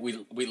thing,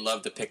 we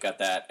love to pick at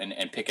that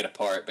and pick it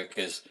apart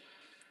because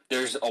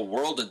there's a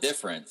world of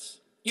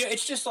difference. Yeah,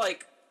 it's just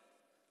like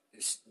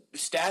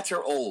stats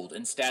are old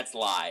and stats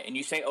lie. And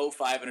you say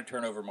 0-5 in a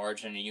turnover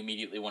margin, and you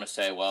immediately want to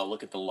say, well,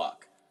 look at the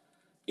luck.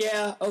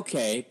 Yeah,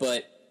 okay,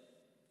 but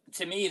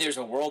to me, there's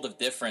a world of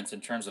difference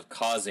in terms of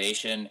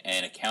causation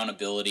and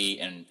accountability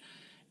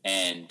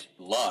and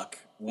luck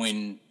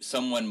when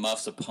someone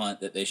muffs a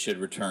punt that they should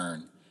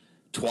return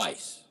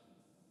twice,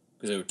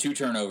 because there were two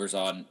turnovers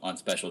on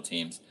special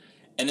teams.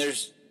 And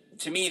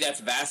to me, that's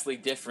vastly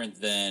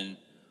different than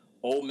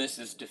Ole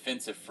Miss's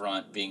defensive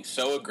front being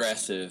so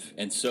aggressive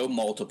and so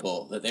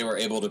multiple that they were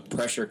able to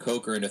pressure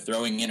Coker into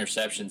throwing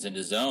interceptions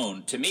into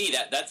zone. To me,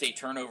 that's a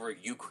turnover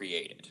you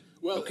created.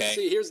 Well, okay?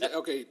 See,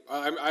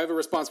 I have a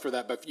response for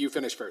that, but you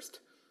finish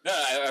first. No,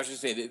 I was just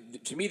saying,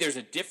 to me, there's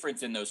a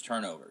difference in those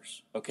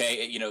turnovers,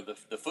 okay?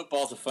 The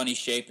football's a funny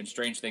shape and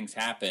strange things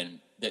happen.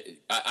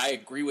 I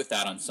agree with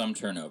that on some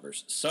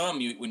turnovers.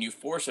 Some, when you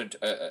force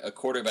a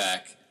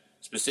quarterback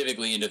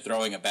specifically into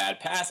throwing a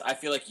bad pass, I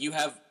feel like you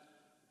have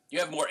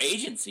more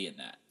agency in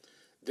that.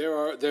 There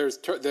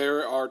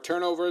are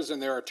turnovers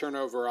and there are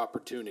turnover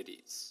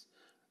opportunities.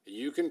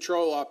 You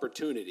control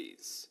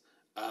opportunities.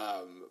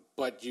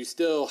 But you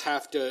still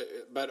have to.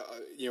 But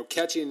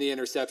catching the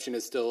interception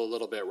is still a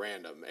little bit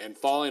random, and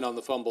falling on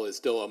the fumble is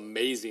still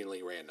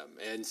amazingly random.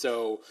 And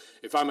so,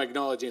 if I'm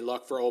acknowledging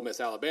luck for Ole Miss,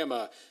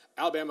 Alabama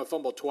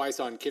fumbled twice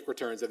on kick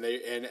returns,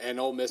 and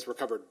Ole Miss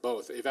recovered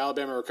both. If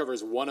Alabama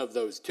recovers one of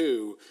those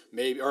two,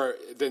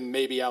 then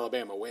maybe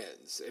Alabama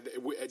wins,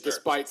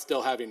 despite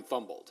still having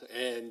fumbled.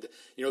 And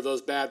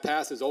those bad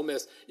passes, Ole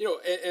Miss,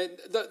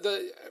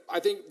 I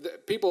think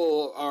that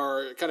people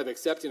are kind of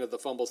accepting of the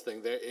fumbles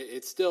thing.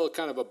 It's still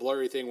kind of a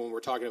blurry thing when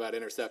we're talking about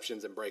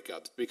interceptions and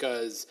breakups,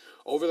 because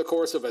over the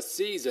course of a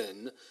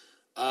season,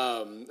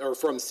 or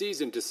from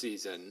season to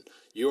season,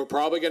 you are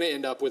probably going to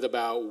end up with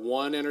about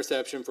one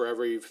interception for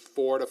every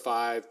 4 to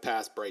 5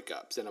 pass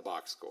breakups in a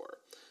box score.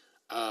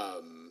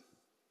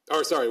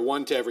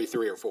 One to every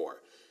 3 or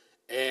 4.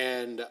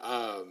 And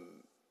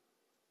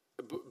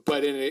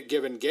but in a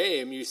given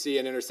game, you see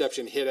an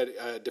interception hit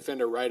a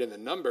defender right in the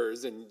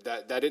numbers, and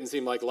that didn't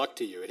seem like luck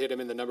to you. It hit him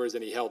in the numbers,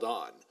 and he held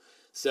on.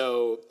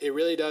 So it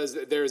really does.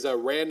 There's a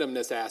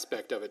randomness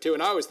aspect of it too.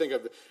 And I always think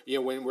of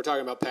when we're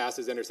talking about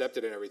passes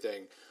intercepted and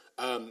everything.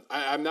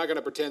 I'm not going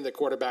to pretend that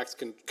quarterbacks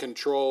can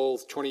control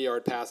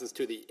 20-yard passes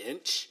to the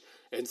inch.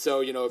 And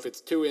so, if it's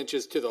 2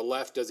 inches to the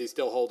left, does he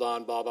still hold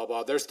on, blah, blah,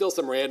 blah. There's still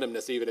some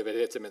randomness even if it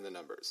hits him in the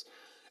numbers.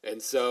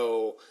 And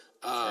so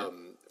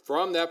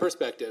from that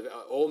perspective,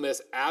 Ole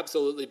Miss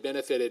absolutely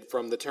benefited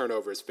from the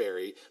turnovers,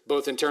 Ferry,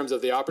 both in terms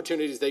of the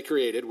opportunities they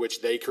created,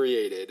 which they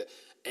created,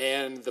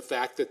 and the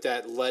fact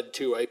that led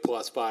to a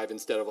 +5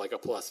 instead of like a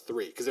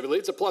 +3. Because if it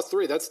leads to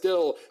 +3, that's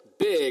still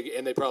big,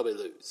 and they probably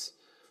lose.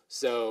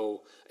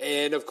 So,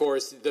 and of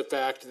course, the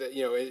fact that,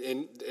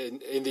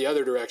 in the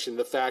other direction,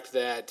 the fact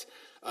that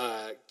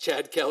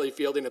Chad Kelly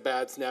fielding a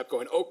bad snap,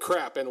 going, "Oh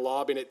crap," and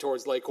lobbing it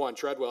towards Laquan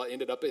Treadwell,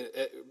 ended up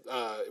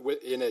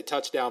in a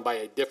touchdown by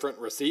a different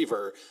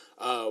receiver,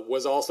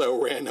 was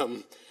also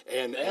random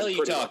and the hell are you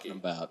pretty talking lucky.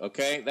 about?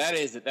 Okay, that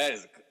is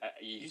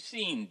you've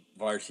seen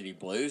Varsity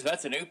Blues.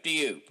 That's an oop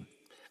de oop.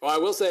 Well, I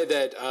will say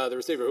that the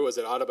receiver, who was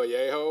it,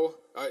 Adebayo,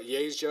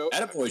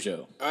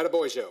 Adebayo,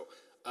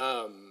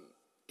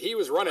 he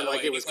was running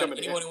like it was coming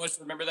to him. Anyone who wants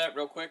to remember that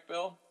real quick,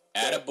 Bill?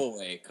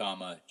 Attaboy,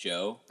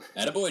 Joe.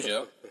 Attaboy,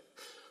 Joe.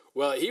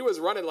 Well, he was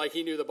running like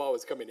he knew the ball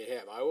was coming to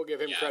him. I will give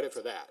him credit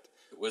for that.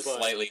 It was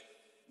slightly...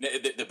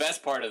 The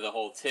best part of the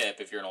whole tip,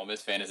 if you're an Ole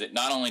Miss fan, is that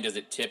not only does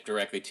it tip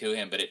directly to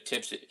him, but it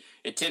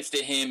tips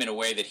to him in a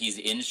way that he's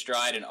in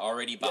stride and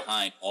already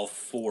behind all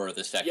four of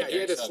the secondary. Yeah, he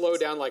had to slow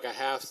down like a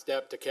half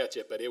step to catch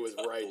it, but it was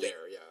right there,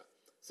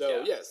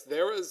 So, yes,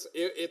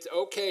 it's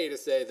okay to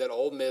say that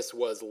Ole Miss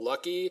was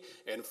lucky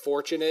and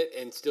fortunate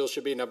and still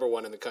should be number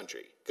one in the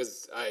country.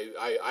 Because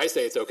I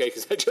say it's okay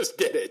because I just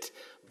did it.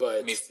 But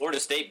I mean, Florida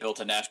State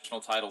built a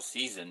national title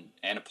season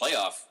and a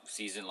playoff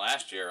season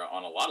last year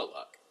on a lot of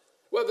luck.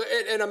 Well,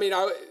 and I mean,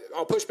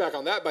 I'll push back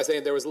on that by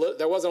saying there wasn't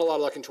a lot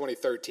of luck in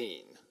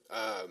 2013.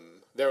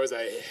 There was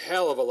a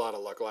hell of a lot of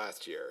luck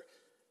last year,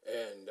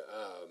 and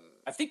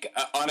I think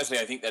honestly,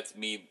 that's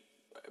me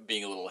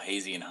being a little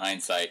hazy in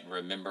hindsight,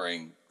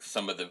 remembering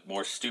some of the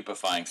more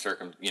stupefying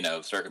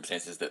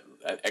circumstances that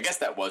I guess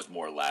that was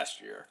more last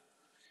year.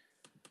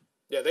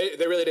 Yeah,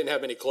 they really didn't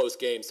have many close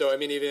games. So I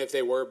mean, even if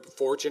they were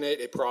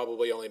fortunate, it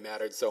probably only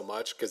mattered so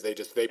much because they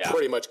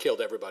pretty much killed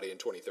everybody in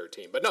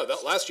 2013. But no,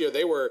 last year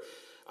they were.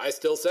 I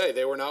still say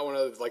they were not one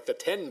of like the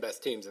 10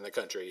 best teams in the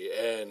country,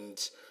 and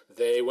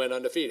they went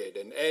undefeated.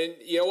 And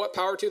you know what?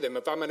 Power to them.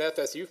 If I'm an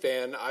FSU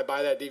fan, I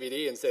buy that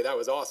DVD and say that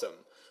was awesome.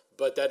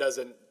 But that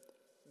doesn't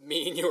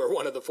mean you were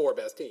one of the 4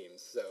 best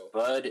teams. So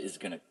Bud is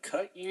going to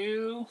cut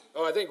you.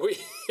 Oh, I think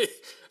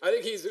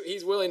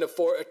he's willing to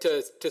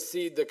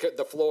cede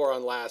the floor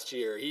on last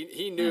year.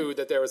 He knew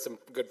that there was some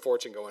good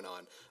fortune going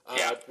on.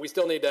 We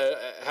still need to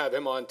have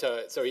him on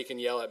so he can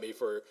yell at me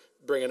for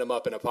bringing him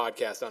up in a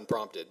podcast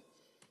unprompted.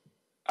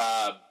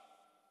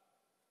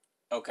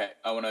 Okay,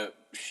 I want to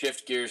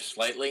shift gears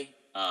slightly.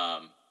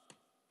 I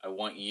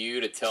want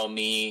you to tell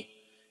me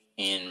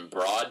in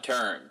broad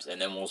terms,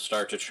 and then we'll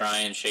start to try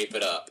and shape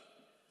it up.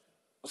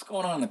 What's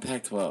going on in the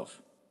Pac-12?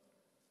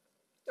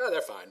 Oh,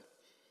 they're fine.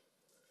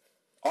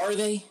 Are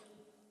they?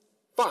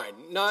 Fine.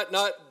 Not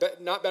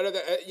better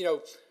than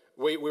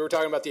We were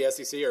talking about the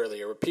SEC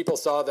earlier. Where people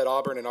saw that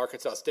Auburn and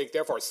Arkansas stink.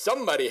 Therefore,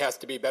 somebody has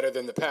to be better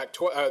than the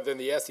Pac-12 than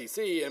the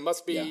SEC, and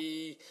must be.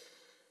 Yeah.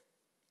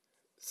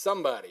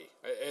 Somebody.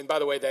 And by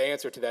the way, the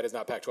answer to that is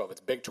not Pac-12,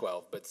 it's Big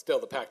 12, but still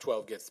the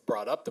Pac-12 gets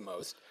brought up the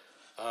most.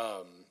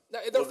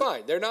 They're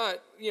fine. They're not,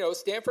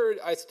 Stanford,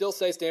 I still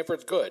say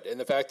Stanford's good. And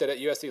the fact that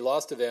USC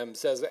lost to them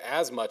says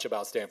as much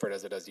about Stanford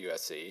as it does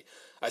USC.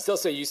 I still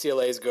say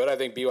UCLA is good. I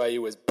think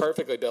BYU was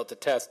perfectly built to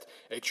test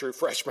a true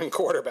freshman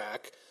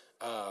quarterback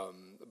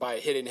by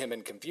hitting him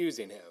and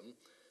confusing him.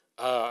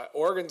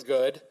 Oregon's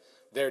good.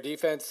 Their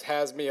defense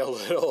has me a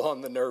little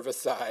on the nervous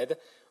side,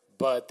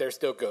 but they're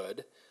still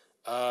good.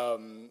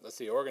 Let's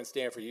see, Oregon,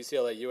 Stanford,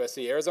 UCLA,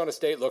 USC. Arizona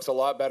State looks a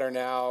lot better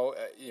now.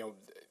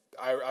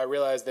 I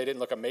realize they didn't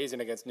look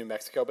amazing against New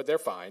Mexico, but they're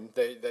fine.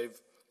 They've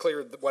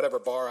cleared whatever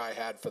bar I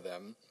had for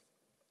them.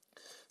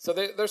 So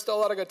there's still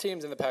a lot of good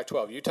teams in the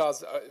Pac-12.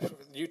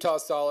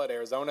 Utah's solid.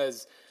 Arizona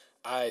is,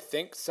 I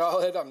think,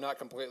 solid. I'm not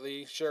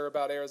completely sure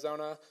about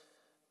Arizona.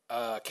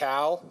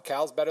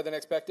 Cal's better than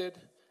expected.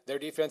 Their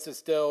defense is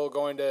still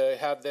going to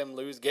have them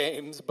lose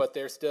games, but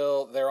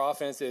their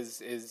offense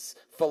is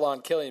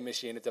full-on killing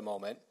machine at the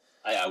moment.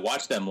 I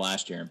watched them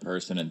last year in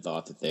person and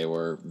thought that they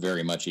were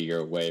very much a year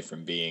away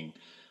from being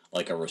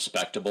like a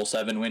respectable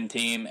 7-win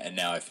team, and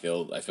now I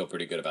feel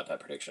pretty good about that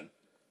prediction.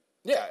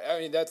 Yeah, I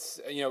mean that's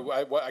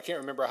I can't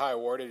remember how I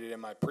worded it in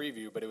my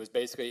preview, but it was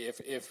basically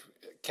if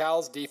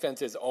Cal's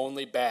defense is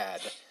only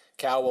bad,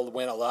 Cal will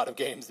win a lot of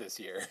games this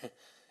year,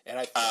 and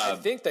I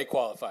think they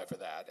qualify for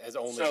that as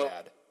only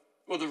bad.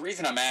 Well, the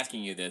reason I'm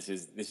asking you this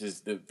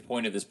is the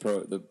point of this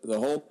the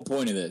whole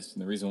point of this,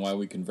 and the reason why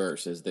we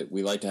converse is that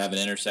we like to have an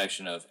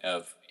intersection of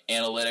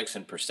analytics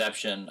and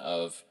perception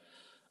of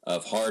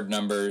hard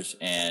numbers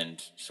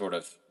and sort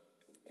of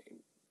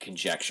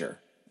conjecture,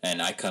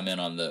 and I come in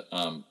on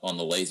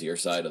the lazier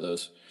side of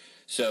those.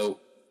 So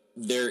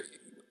there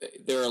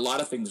are a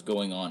lot of things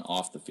going on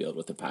off the field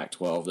with the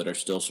Pac-12 that are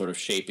still sort of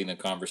shaping the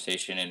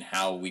conversation and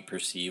how we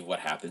perceive what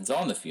happens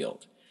on the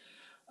field.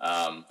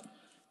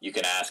 You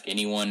can ask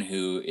anyone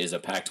who is a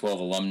Pac-12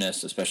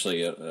 alumnus,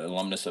 especially an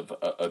alumnus of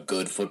a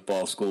good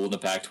football school in the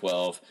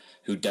Pac-12,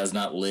 who does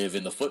not live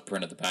in the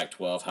footprint of the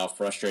Pac-12, how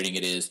frustrating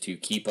it is to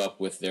keep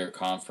up with their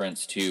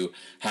conference, to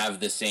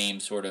have the same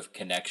sort of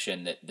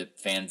connection that the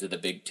fans of the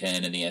Big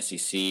Ten and the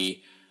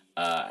SEC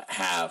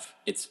have.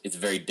 It's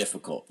very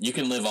difficult. You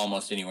can live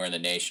almost anywhere in the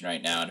nation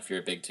right now, and if you're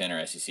a Big Ten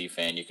or SEC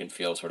fan, you can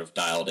feel sort of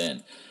dialed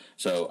in.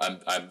 So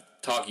I'm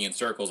talking in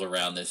circles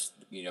around this,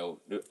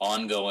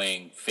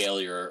 ongoing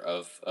failure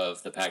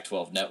of the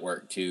Pac-12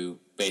 network to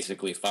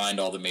basically find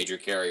all the major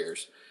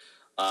carriers.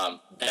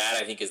 That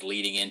I think is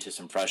leading into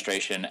some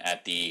frustration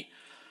at the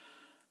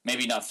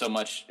maybe not so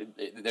much.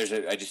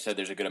 I just said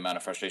there's a good amount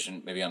of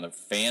frustration maybe on the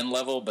fan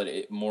level, but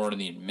more on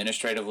the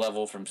administrative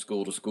level from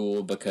school to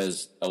school,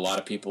 because a lot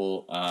of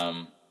people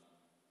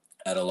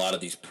at a lot of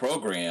these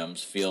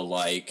programs feel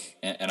like,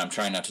 and I'm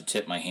trying not to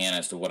tip my hand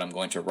as to what I'm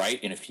going to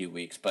write in a few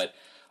weeks, but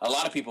a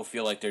lot of people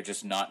feel like they're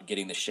just not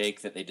getting the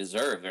shake that they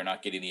deserve. They're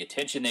not getting the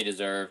attention they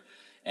deserve,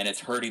 and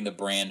it's hurting the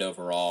brand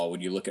overall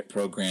when you look at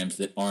programs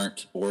that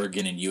aren't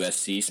Oregon and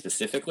USC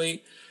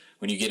specifically.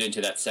 When you get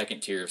into that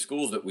second tier of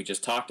schools that we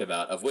just talked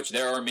about, of which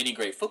there are many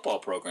great football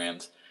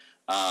programs,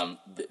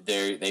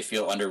 they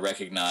feel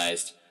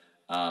under-recognized.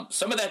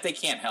 Some of that they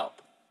can't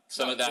help.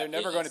 Some of that they're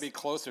never going to be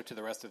closer to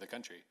the rest of the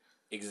country.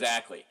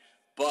 Exactly.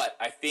 But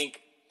I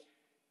think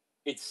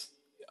it's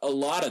a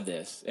lot of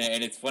this,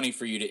 and it's funny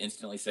for you to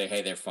instantly say,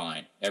 hey, they're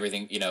fine.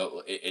 Everything,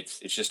 it's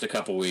just a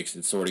couple weeks,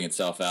 it's sorting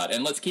itself out.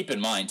 And let's keep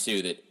in mind,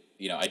 too, that,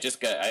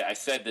 I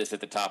said this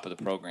at the top of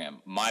the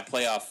program, my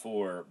playoff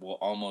 4 will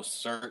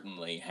almost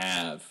certainly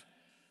have,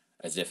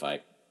 as if my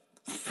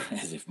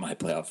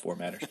playoff 4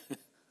 matters.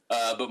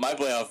 But my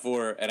playoff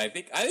 4, and I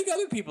think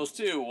other people's,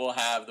 too, will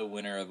have the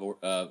winner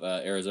of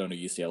Arizona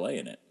UCLA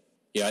in it.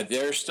 Yeah,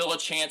 there's still a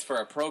chance for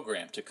a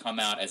program to come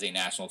out as a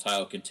national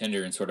title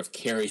contender and sort of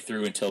carry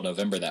through until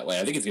November that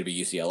way. I think it's going to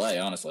be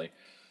UCLA, honestly.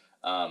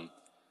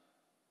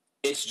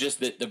 It's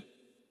just that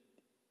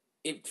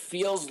it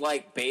feels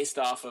like, based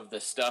off of the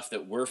stuff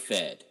that we're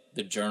fed,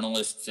 the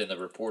journalists and the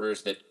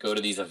reporters that go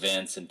to these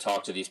events and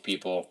talk to these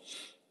people,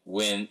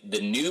 when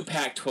the new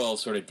Pac-12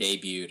 sort of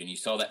debuted and you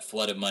saw that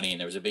flood of money, and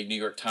there was a big New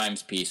York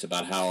Times piece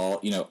about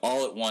how,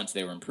 all at once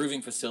they were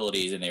improving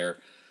facilities and they're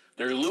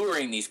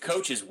luring these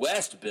coaches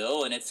west,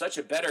 Bill, and it's such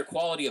a better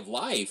quality of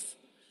life.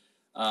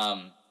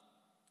 That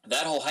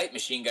whole hype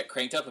machine got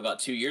cranked up about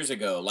 2 years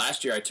ago.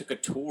 Last year, I took a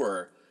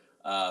tour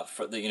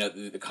for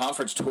the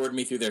conference toured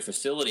me through their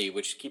facility,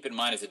 which, keep in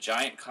mind, is a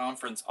giant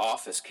conference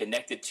office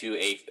connected to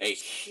a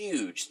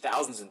huge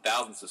thousands and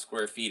thousands of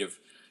square feet of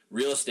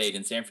real estate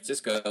in San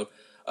Francisco,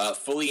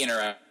 fully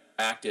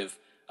interactive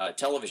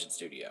television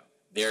studio.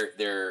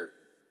 They're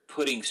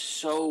putting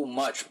so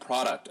much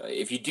product.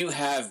 If you do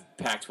have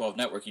Pac-12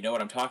 Network, you know what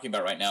I'm talking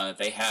about right now, that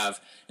they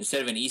have,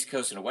 instead of an East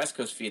Coast and a West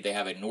Coast feed, they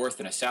have a North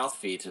and a South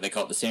feed, so they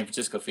call it the San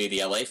Francisco feed,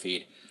 the LA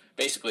feed.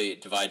 Basically,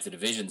 it divides the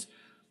divisions.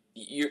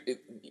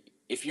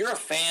 If you're a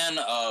fan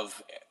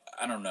of,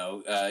 I don't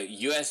know,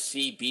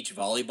 USC beach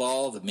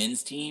volleyball, the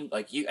men's team,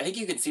 I think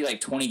you can see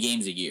 20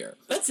 games a year.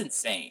 That's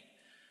insane.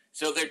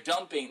 So they're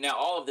dumping. Now,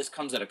 all of this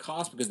comes at a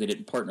cost because they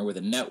didn't partner with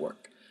a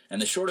network.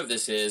 And the short of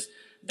this is,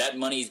 that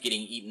money is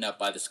getting eaten up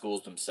by the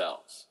schools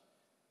themselves.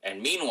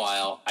 And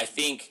meanwhile, I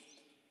think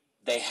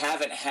they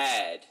haven't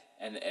had,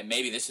 and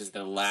maybe this is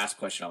the last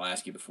question I'll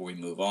ask you before we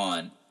move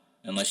on,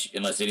 unless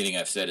anything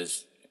I've said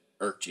has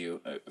irked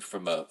you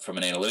from an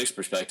analytics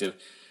perspective,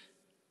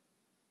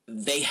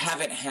 they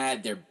haven't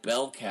had their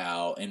bell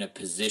cow in a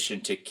position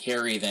to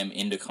carry them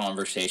into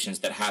conversations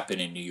that happen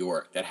in New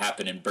York, that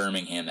happen in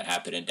Birmingham, that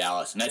happen in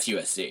Dallas, and that's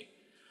USC.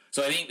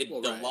 So I think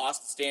the loss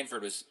to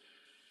Stanford was...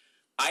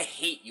 I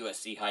hate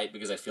USC hype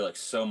because I feel like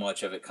so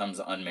much of it comes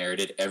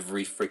unmerited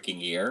every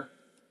freaking year.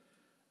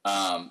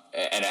 And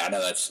I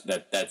know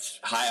that's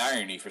high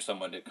irony for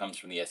someone that comes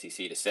from the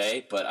SEC to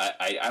say, but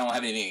I don't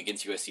have anything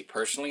against USC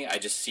personally. I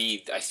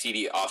see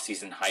the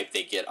offseason hype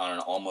they get on an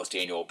almost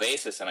annual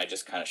basis, and I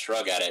just kind of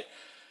shrug at it.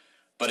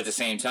 But at the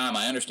same time,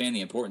 I understand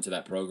the importance of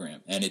that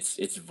program, and it's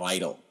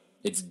vital.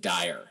 It's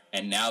dire.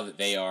 And now that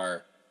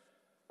are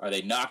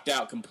they knocked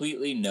out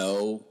completely?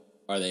 No.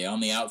 Are they on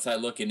the outside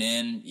looking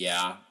in?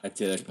 Yeah. I'd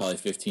say there's probably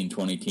 15,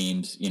 20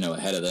 teams,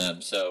 ahead of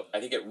them. So I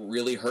think it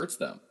really hurts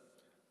them.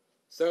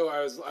 So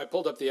I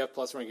pulled up the F+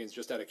 rankings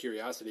just out of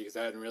curiosity because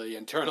I hadn't really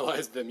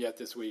internalized them yet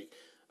this week.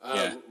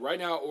 Right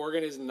now,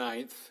 Oregon is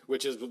 9th,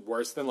 which is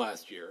worse than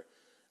last year.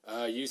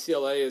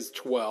 UCLA is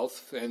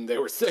 12th, and they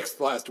were 6th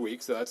last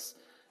week, so that's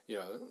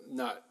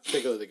not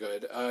particularly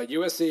good.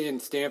 USC and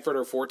Stanford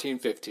are 14,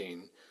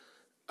 15.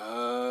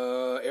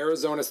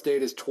 Arizona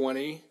State is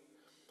 20.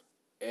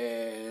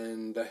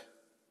 And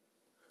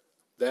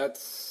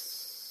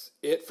that's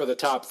it for the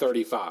top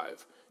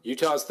 35.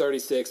 Utah's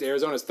 36.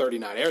 Arizona's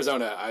 39.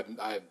 Arizona,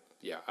 I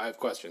have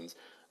questions.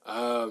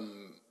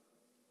 Man.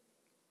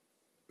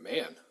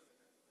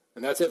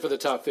 And that's it for the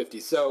top 50.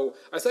 So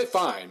I say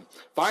fine.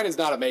 Fine is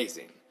not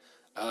amazing.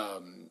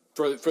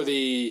 For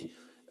the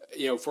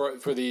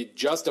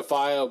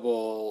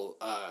justifiable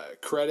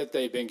credit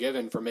they've been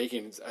given for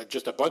making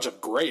just a bunch of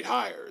great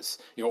hires.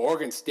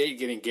 Oregon State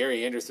getting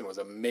Gary Anderson was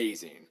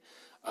amazing.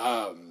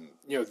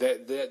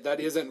 That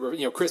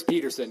isn't, Chris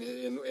Peterson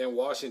in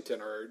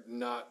Washington are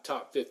not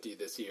top 50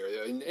 this year.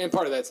 And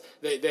part of that's,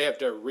 they have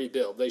to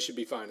rebuild. They should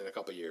be fine in a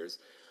couple years.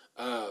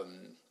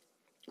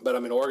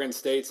 But Oregon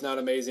State's not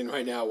amazing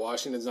right now.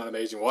 Washington's not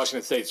amazing.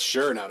 Washington State's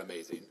sure not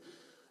amazing.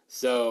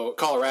 So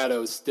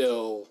Colorado's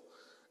still,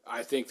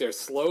 I think they're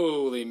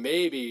slowly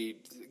maybe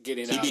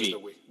getting out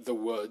of the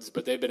woods,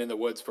 but they've been in the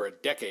woods for a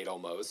decade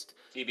almost.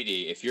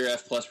 TBD. If your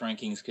F+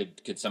 rankings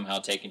could somehow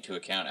take into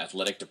account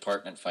athletic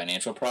department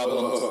financial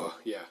problems,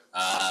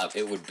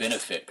 it would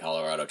benefit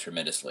Colorado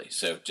tremendously.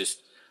 So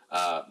just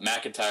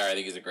McIntyre, I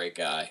think, is a great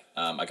guy.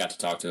 I got to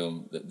talk to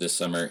him this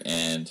summer,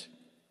 and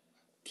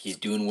he's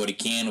doing what he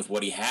can with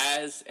what he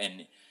has,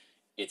 and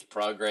it's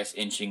progress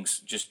inching,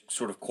 just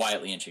sort of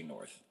quietly inching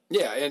north.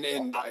 Yeah,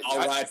 and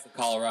I'll ride for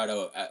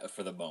Colorado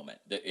for the moment.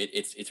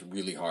 It's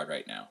really hard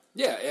right now.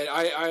 Yeah, and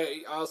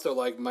I also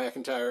like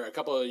McIntyre. A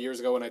couple of years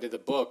ago when I did the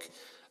book,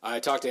 I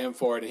talked to him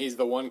for it, and he's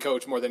the one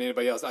coach more than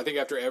anybody else. I think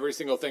after every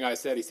single thing I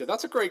said, he said,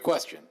 "That's a great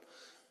question."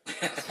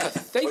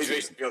 Thank you.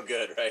 Makes you feel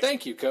good, right?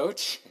 Thank you,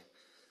 Coach.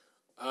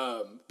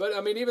 But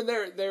I mean, even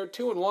they're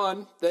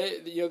 2-1.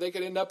 They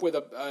could end up with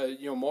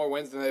more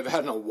wins than they've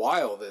had in a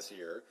while this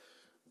year.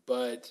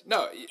 But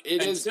no,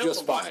 it is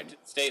just fine. Washington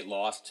State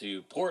lost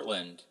to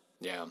Portland.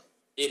 Yeah.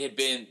 It had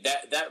been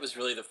that was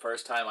really the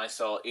first time I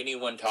saw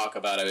anyone talk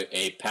about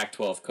a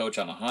Pac-12 coach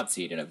on the hot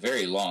seat in a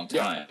very long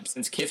time,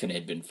 since Kiffin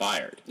had been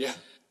fired. Yeah.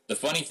 The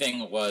funny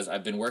thing was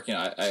I've been working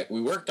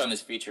we worked on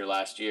this feature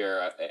last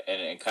year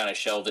and kind of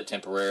shelved it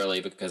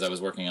temporarily because I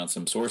was working on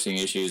some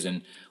sourcing issues,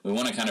 and we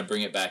want to kind of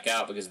bring it back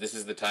out because this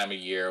is the time of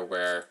year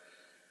where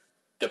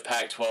the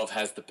Pac-12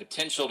 has the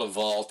potential to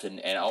vault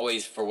and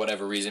always, for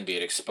whatever reason, be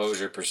it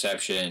exposure,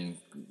 perception,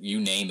 you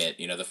name it.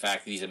 The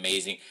fact that he's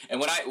amazing. And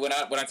when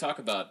I talk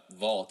about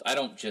vault, I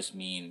don't just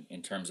mean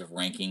in terms of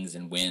rankings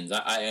and wins.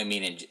 I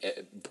mean in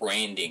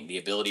branding, the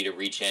ability to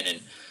reach in and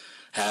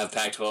have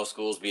Pac-12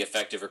 schools be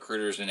effective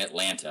recruiters in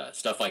Atlanta,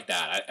 stuff like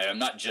that. I'm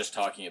not just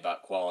talking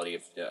about quality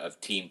of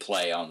team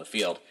play on the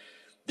field.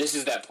 This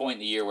is that point in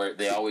the year where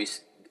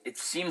it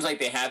seems like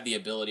they have the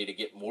ability to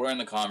get more in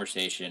the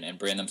conversation and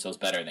brand themselves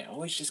better, and they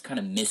always just kind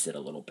of miss it a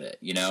little bit,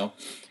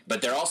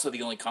 But they're also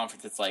the only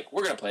conference that's like,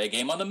 we're going to play a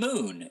game on the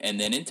moon and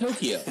then in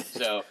Tokyo.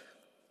 So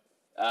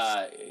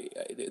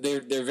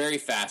they're very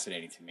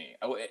fascinating to me.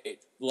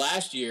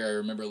 Last year, I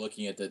remember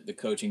looking at the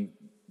coaching,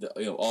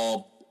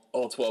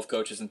 all 12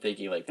 coaches and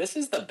thinking, like, this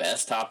is the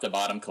best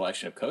top-to-bottom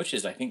collection of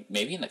coaches, I think,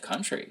 maybe in the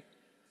country.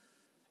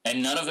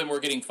 And none of them were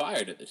getting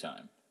fired at the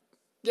time.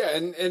 Yeah,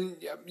 and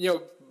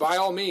by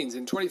all means,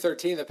 in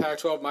 2013, the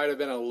Pac-12 might have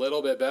been a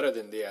little bit better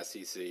than the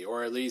SEC,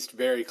 or at least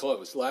very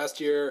close. Last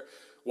year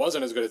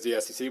wasn't as good as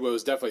the SEC, but it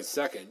was definitely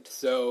second.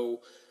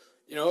 So,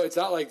 it's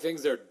not like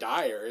things are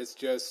dire. It's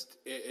just,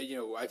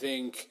 I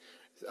think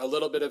a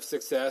little bit of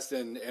success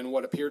and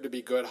what appeared to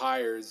be good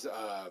hires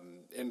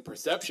in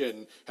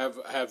perception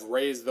have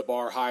raised the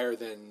bar higher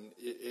than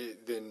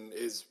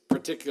is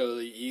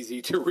particularly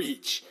easy to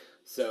reach.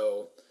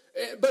 So.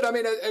 But, I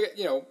mean,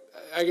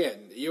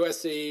 again,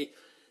 USC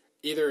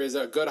either is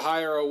a good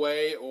hire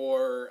away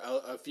or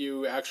a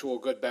few actual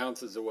good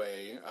bounces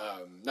away.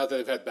 Not that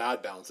they've had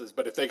bad bounces,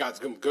 but if they got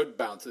some good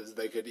bounces,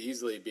 they could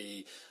easily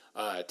be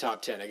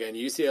top 10. Again,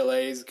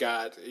 UCLA's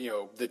got,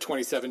 the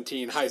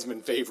 2017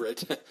 Heisman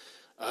favorite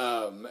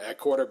at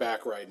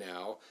quarterback right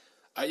now.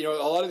 A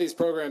lot of these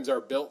programs are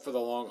built for the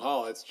long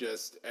haul. It's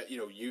just,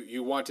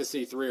 you want to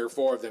see 3 or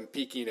 4 of them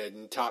peaking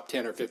in top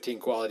 10 or 15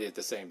 quality at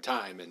the same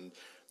time, and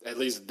at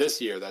least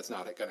this year, that's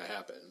not going to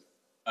happen.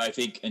 I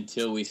think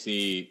until we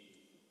see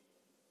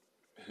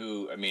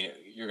you're going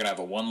to have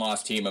a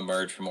one-loss team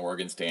emerge from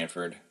Oregon,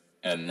 Stanford,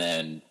 and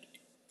then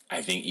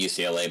I think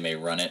UCLA may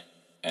run it.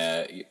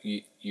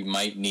 You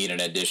might need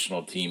an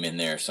additional team in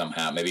there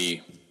somehow.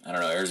 Maybe, I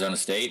don't know, Arizona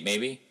State,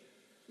 maybe?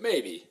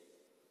 Maybe.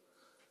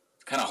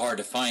 It's kind of hard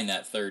to find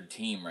that third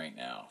team right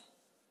now.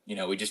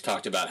 We just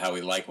talked about how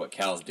we like what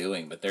Cal's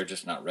doing, but they're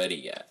just not ready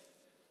yet.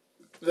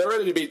 They're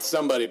ready to beat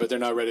somebody, but they're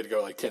not ready to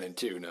go like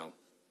 10-2. No.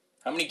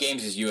 How many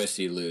games does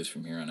USC lose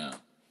from here on out?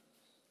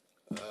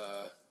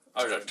 That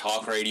was a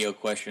talk radio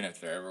question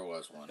if there ever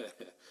was one.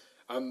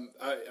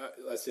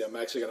 Let's see. I'm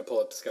actually going to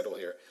pull up the schedule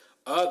here.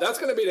 That's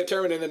going to be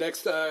determined in the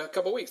next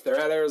couple weeks. They're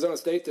at Arizona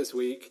State this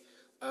week.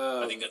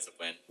 I think that's a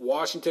win.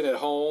 Washington at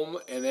home,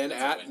 and then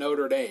at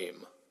Notre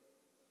Dame.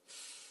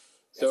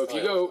 So if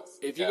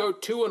you go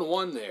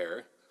 2-1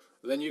 there,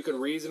 then you can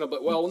reasonably.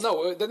 Well,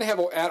 no. Then they have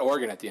at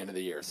Oregon at the end of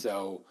the year.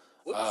 So.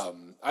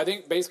 I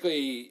think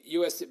basically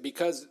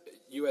because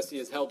USC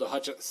has held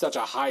to such a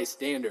high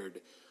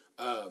standard,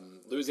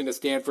 losing to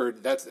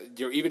Stanford, that's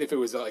even if it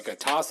was like a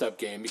toss-up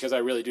game, because I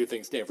really do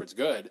think Stanford's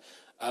good.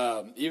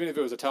 Even if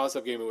it was a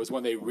toss-up game, it was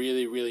one they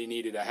really, really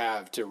needed to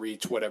have to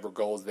reach whatever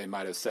goals they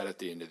might have set at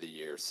the end of the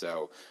year.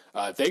 So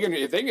if they can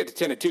get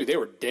to 10-2, they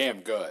were damn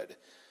good.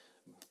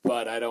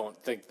 But I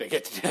don't think they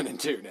get to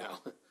 10-2 now.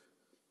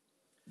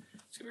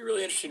 It's gonna be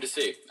really interesting to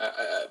see.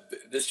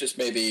 This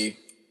may be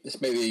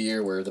a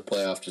year where the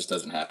playoff just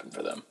doesn't happen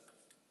for them.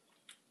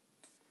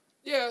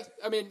 Yeah,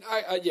 I mean,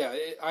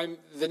 I'm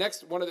the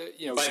next one of the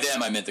By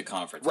them, I meant the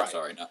conference. Right. I'm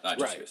sorry, not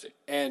just USC.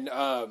 And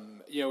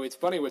it's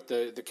funny with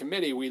the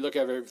committee. We look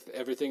at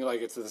everything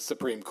like it's the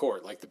Supreme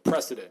Court, like the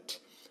precedent.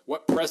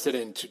 What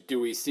precedent do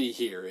we see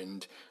here?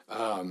 And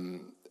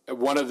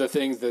one of the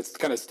things that's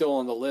kind of still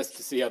on the list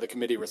to see how the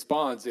committee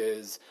responds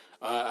is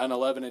an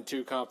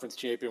 11-2 conference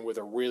champion with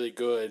a really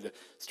good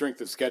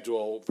strength of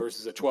schedule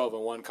versus a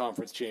 12-1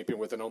 conference champion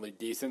with an only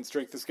decent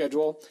strength of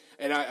schedule.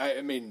 And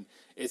I mean,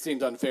 it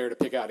seems unfair to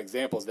pick out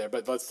examples there,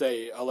 but let's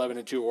say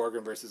 11-2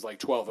 Oregon versus like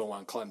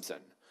 12-1 Clemson.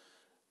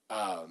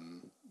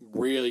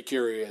 Really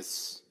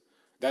curious.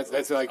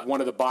 That's like one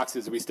of the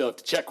boxes we still have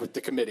to check with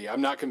the committee.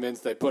 I'm not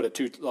convinced they put a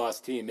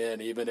 2-loss team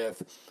in, even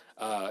if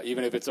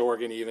it's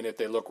Oregon, even if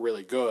they look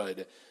really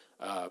good.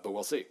 But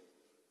we'll see.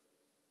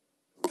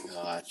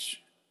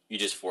 Gosh, you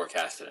just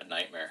forecasted a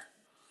nightmare.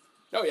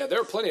 Oh yeah,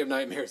 there are plenty of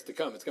nightmares to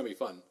come. It's gonna be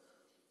fun.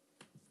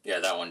 Yeah,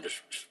 that one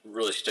just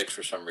really sticks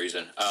for some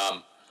reason.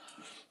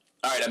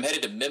 All right, I'm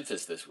headed to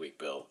Memphis this week,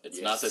 Bill.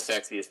 It's not the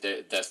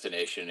sexiest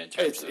destination in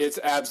terms of... It's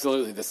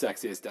absolutely the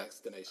sexiest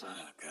destination.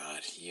 Oh,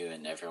 God, you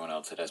and everyone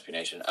else at SB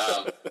Nation.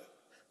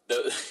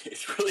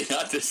 It's really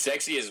not the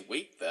sexiest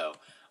week, though.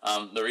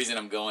 The reason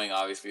I'm going,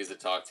 obviously, is to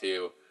talk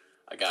to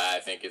a guy I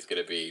think is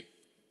going to be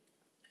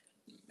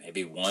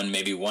maybe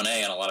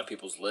 1A on a lot of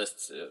people's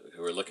lists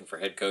who are looking for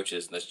head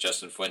coaches, and that's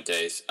Justin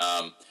Fuentes.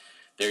 They're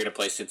going to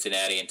play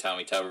Cincinnati and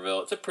Tommy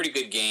Tuberville. It's a pretty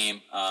good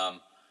game.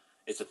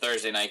 It's a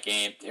Thursday night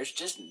game. There's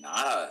just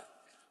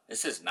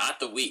this is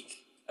not the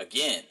week.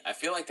 Again, I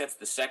feel like that's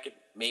the second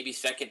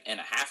and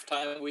a half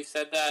time we've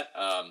said that.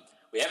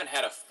 We haven't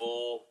had a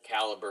full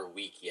caliber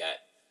week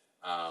yet.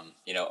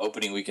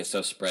 Opening week is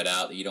so spread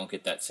out that you don't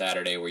get that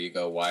Saturday where you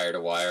go wire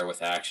to wire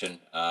with action.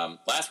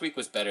 Last week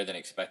was better than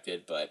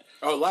expected, but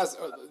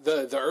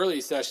the early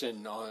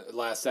session on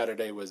last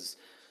Saturday was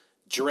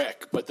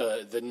dreck, but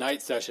the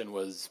night session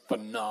was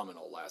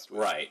phenomenal last week.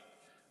 Right.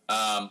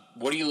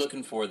 What are you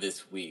looking for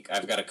this week?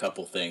 I've got a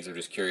couple things. I'm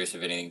just curious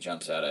if anything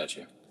jumps out at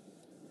you.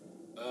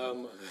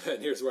 And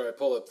here's where I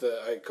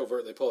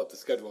covertly pull up the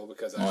schedule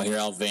because here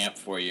I'll vamp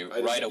for you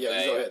right away.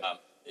 Yeah, go ahead.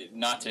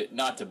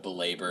 Not to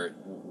belabor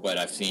what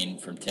I've seen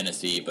from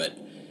Tennessee, but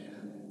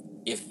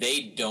if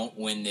they don't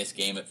win this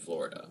game at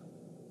Florida,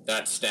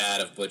 that stat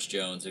of Butch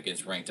Jones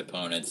against ranked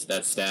opponents,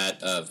 that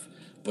stat of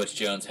Butch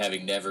Jones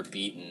having never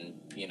beaten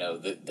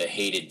the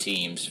hated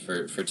teams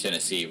for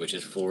Tennessee, which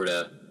is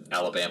Florida,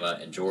 Alabama,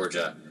 and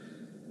Georgia.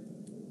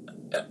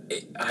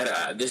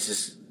 This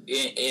is,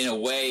 in a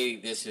way,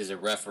 this is a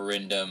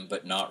referendum,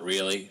 but not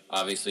really.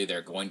 Obviously,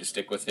 they're going to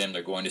stick with him.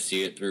 They're going to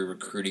see it through.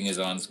 Recruiting is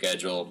on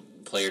schedule.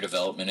 Player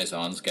development is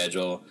on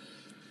schedule.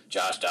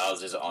 Josh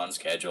Dobbs is on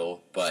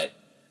schedule. But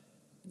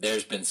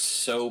there's been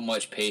so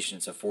much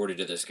patience afforded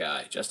to this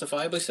guy,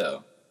 justifiably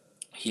so.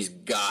 He's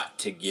got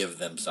to give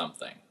them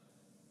something.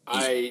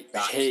 I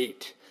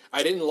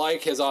didn't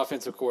like his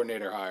offensive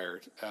coordinator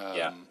hired.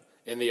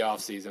 In the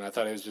offseason. I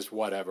thought it was just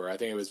whatever. I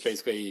think it was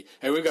basically,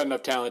 hey, we've got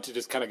enough talent to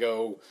just kind of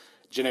go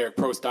generic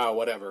pro style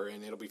whatever,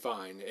 and it'll be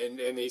fine.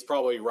 And he's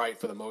probably right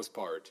for the most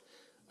part.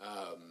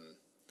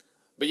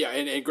 But yeah,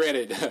 and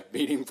granted,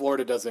 beating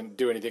Florida doesn't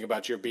do anything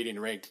about your beating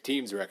ranked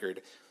teams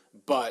record,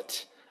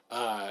 but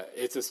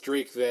it's a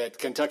streak that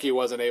Kentucky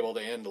wasn't able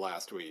to end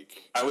last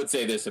week. I would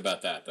say this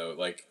about that, though.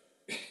 Like,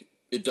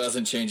 it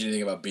doesn't change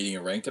anything about beating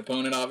a ranked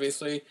opponent,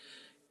 obviously.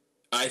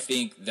 I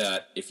think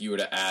that if you were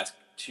to ask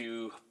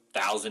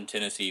 2,000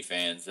 Tennessee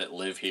fans that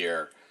live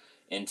here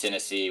in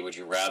Tennessee, would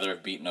you rather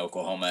have beaten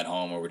Oklahoma at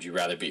home or would you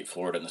rather beat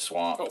Florida in the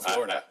swamp? Oh,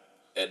 Florida.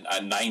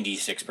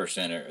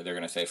 96% they're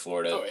going to say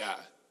Florida. Oh, yeah.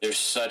 There's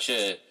such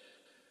a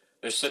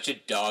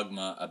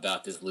dogma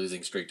about this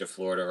losing streak to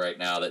Florida right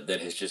now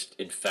that has just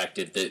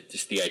infected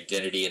the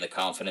identity and the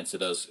confidence of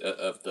those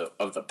of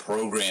the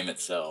program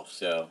itself.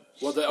 So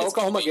the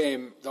Oklahoma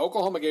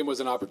game was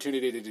an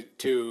opportunity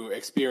to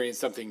experience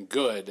something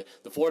good.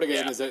 The Florida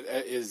game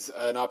is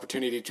an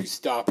opportunity to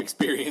stop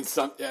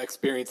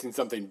experiencing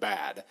something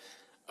bad.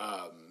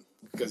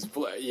 Because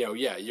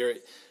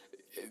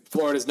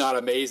Florida's not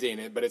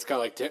amazing, but it's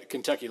kind of like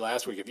Kentucky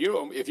last week. If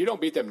you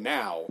don't beat them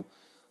now.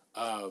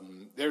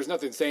 There's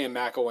nothing saying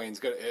McElwain's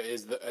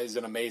is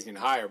an amazing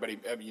hire, but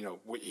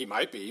he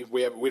might be.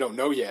 We don't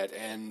know yet.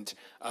 And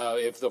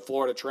if the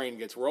Florida train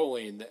gets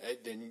rolling,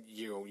 then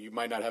you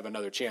might not have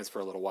another chance for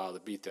a little while to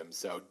beat them.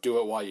 So do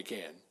it while you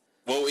can.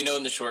 What we know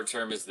in the short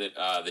term is that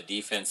the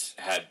defense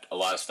had a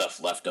lot of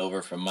stuff left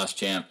over from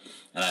Muschamp,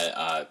 and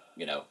I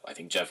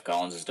think Jeff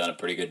Collins has done a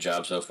pretty good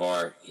job so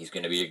far. He's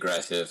going to be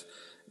aggressive.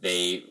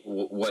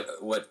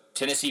 What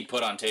Tennessee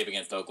put on tape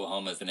against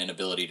Oklahoma is an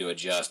inability to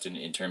adjust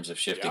in terms of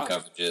shifting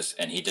coverages,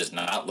 and he does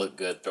not look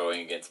good throwing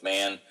against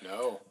man.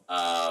 No.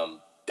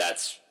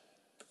 That's,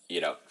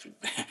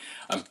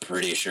 I'm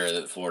pretty sure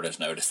that Florida's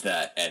noticed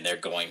that, and they're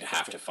going to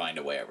have to find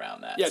a way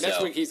around that. Yeah,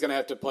 next week he's going to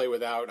have to play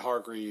without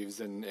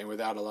Hargreaves and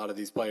without a lot of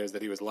these players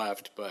that he was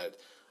left. But,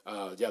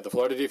 the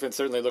Florida defense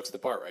certainly looks the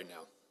part right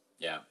now.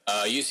 Yeah.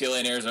 UCLA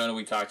and Arizona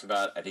we talked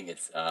about. I think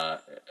it's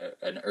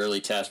an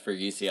early test for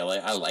UCLA.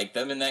 I like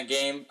them in that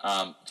game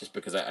just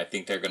because I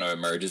think they're going to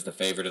emerge as the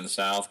favorite in the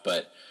South.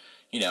 But,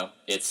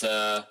 it's,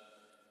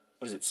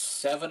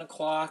 7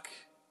 o'clock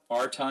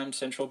our time,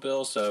 Central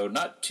Bill, so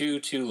not too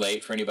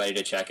late for anybody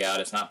to check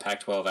out. It's not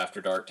Pac-12 after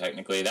dark,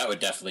 technically. That would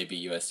definitely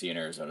be USC and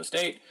Arizona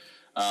State.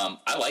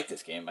 I like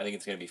this game. I think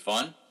it's going to be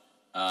fun.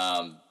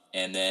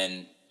 And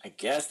then I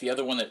guess the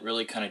other one that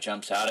really kind of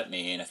jumps out at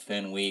me in a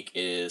thin week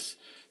is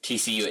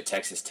TCU at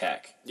Texas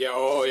Tech. Yeah.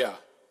 Oh, yeah.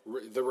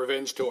 The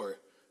revenge tour.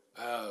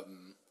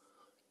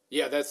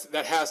 Yeah,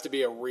 that has to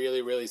be a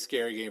really, really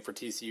scary game for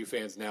TCU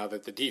fans now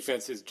that the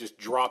defense is just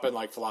dropping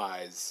like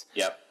flies.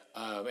 Yep.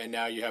 And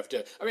now you have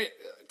to. I mean,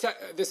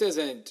 this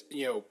isn't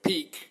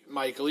peak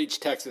Mike Leach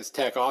Texas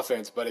Tech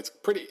offense, but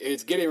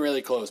it's getting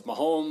really close.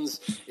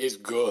 Mahomes is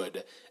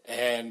good,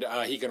 and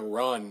he can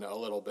run a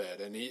little bit,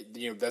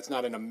 and that's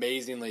not an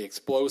amazingly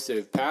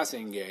explosive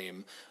passing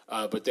game,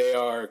 but they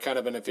are kind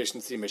of an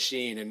efficiency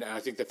machine. And I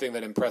think the thing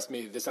that impressed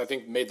me, this I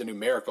think made the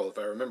numerical, if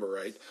I remember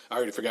right. I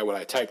already forgot what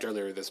I typed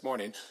earlier this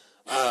morning,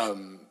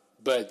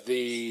 but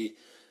the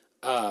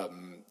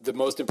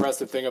most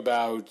impressive thing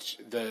about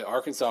the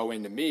Arkansas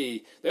win to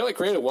me, they only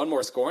created one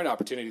more scoring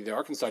opportunity than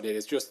Arkansas did.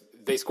 It's just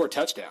they scored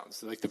touchdowns.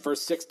 So like the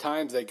first 6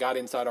 times they got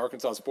inside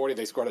Arkansas's 40,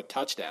 they scored a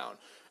touchdown.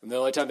 And the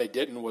only time they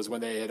didn't was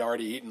when they had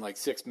already eaten like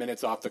 6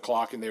 minutes off the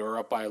clock and they were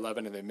up by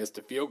 11 and they missed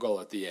a field goal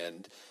at the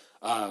end.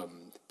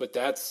 But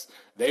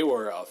they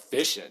were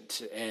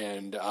efficient.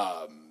 And,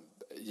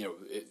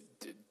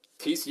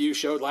 TCU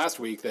showed last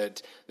week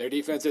that their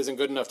defense isn't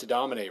good enough to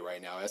dominate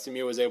right now.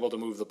 SMU was able to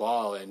move the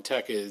ball, and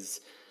Tech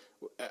is,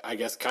 I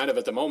guess, kind of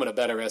at the moment a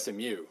better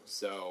SMU.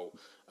 So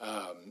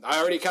I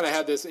already kind of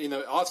had this in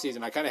the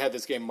offseason. I kind of had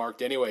this game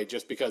marked anyway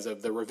just because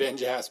of the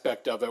revenge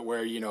aspect of it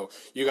where, you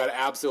got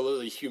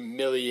absolutely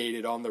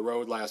humiliated on the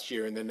road last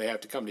year, and then they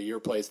have to come to your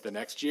place the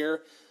next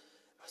year.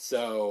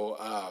 So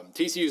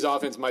TCU's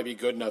offense might be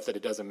good enough that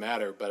it doesn't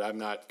matter, but I'm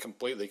not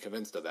completely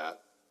convinced of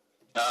that.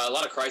 A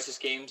lot of crisis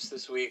games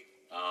this week.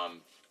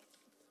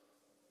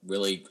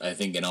 Really, I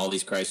think in all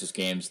these crisis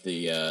games,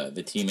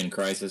 the team in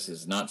crisis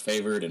is not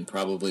favored and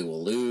probably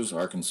will lose.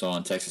 Arkansas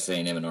and Texas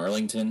A&M in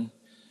Arlington,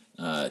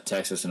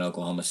 Texas and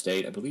Oklahoma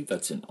State. I believe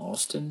that's in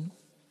Austin,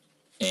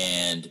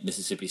 and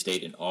Mississippi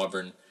State and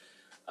Auburn.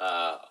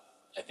 I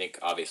think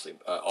obviously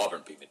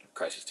Auburn being the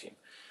crisis team.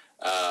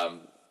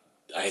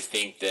 I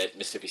think that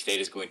Mississippi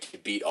State is going to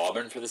beat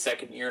Auburn for the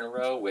second year in a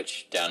row,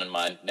 which down in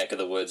my neck of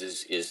the woods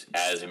is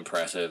as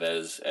impressive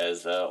as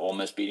Ole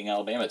Miss beating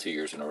Alabama 2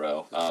 years in a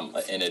row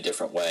in a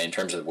different way in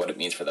terms of what it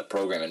means for the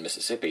program in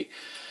Mississippi.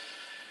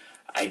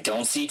 I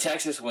don't see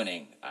Texas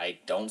winning. I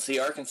don't see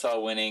Arkansas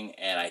winning,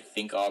 and I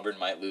think Auburn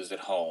might lose at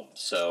home.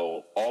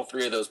 So all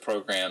 3 of those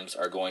programs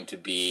are going to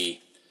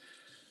be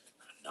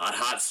not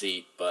hot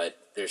seat, but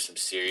there's some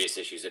serious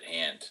issues at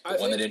hand. The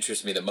one that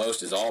interests me the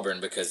most is Auburn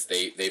because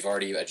they've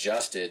already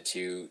adjusted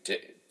to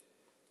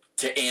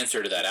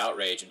answer to that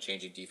outrage and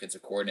changing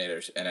defensive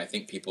coordinators, and I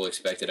think people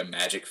expected a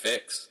magic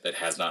fix that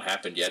has not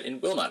happened yet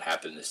and will not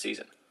happen this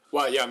season.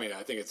 Well, yeah, I mean,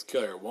 I think it's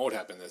clear it won't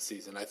happen this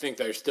season. I think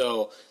they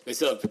still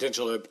have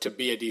potential to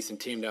be a decent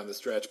team down the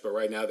stretch, but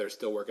right now they're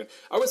still working.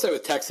 I would say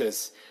with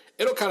Texas,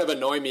 it'll kind of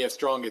annoy me if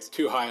Strong gets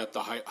too high up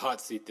the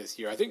hot seat this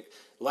year. I think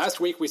last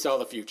week we saw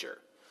the future.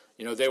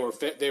 They were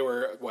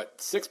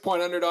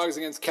 6-point underdogs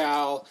against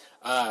Cal.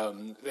 They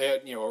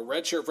had, a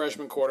redshirt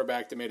freshman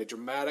quarterback that made a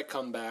dramatic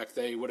comeback.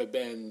 They would have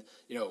been,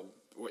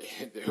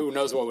 who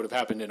knows what would have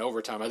happened in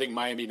overtime. I think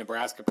Miami,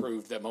 Nebraska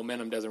proved that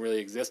momentum doesn't really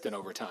exist in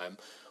overtime.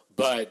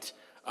 But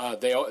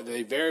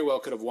they very well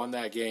could have won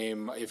that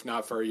game if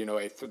not for, the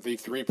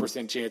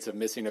 3% chance of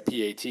missing a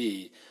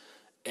PAT.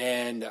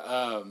 And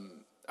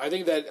I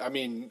think that,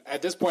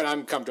 at this point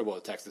I'm comfortable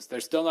with Texas. They're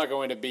still not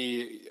going to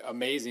be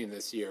amazing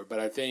this year, but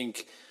I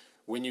think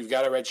when you've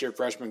got a redshirt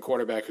freshman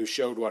quarterback who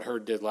showed what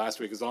Hurd did last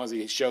week, as long as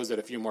he shows it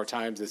a few more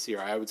times this year,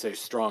 I would say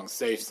Strong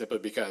safe simply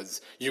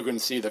because you can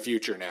see the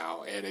future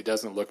now, and it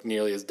doesn't look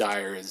nearly as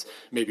dire as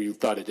maybe you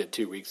thought it did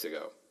 2 weeks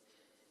ago.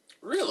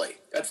 Really?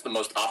 That's the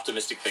most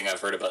optimistic thing I've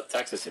heard about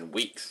Texas in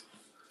weeks.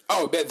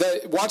 Oh,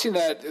 watching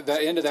the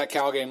end of that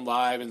Cal game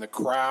live and the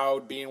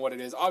crowd being what it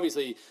is,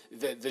 obviously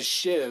the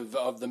shiv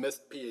of the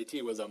missed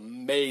PAT was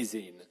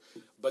amazing.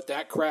 But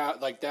that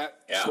crowd,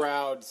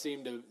 crowd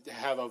seemed to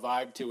have a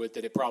vibe to it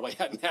that it probably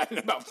hadn't had in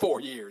about 4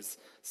 years.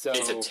 So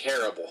it's a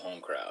terrible home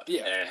crowd,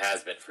 yeah, and it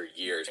has been for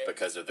years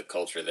because of the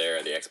culture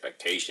there, the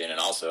expectation, and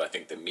also I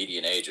think the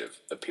median age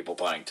of people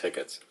buying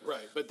tickets.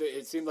 Right, but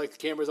it seemed like the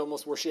cameras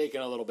almost were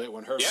shaking a little bit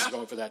when Hurd was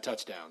going for that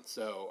touchdown.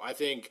 So I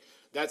think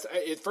that's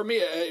it for me.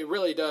 It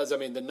really does.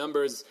 The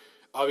numbers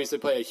obviously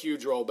play a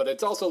huge role, but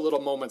it's also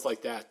little moments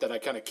like that I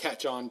kind of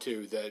catch on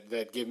to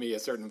that give me a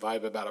certain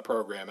vibe about a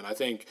program. And I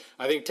think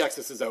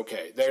Texas is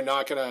okay. They're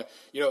not going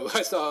to,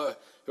 I saw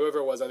whoever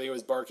it was, I think it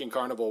was Barking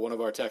Carnival, one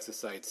of our Texas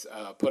sites,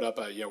 put up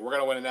we're going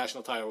to win a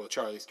national title with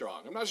Charlie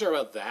Strong. I'm not sure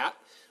about that,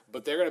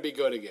 but they're going to be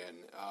good again.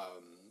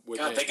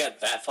 God, they got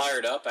that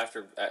fired up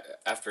after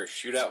a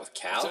shootout with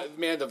Cal? So,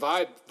 man, the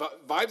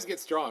vibes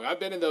get strong. I've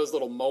been in those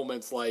little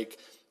moments like,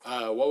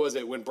 what was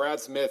it, when Brad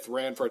Smith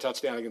ran for a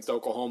touchdown against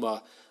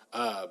Oklahoma,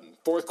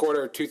 fourth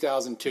quarter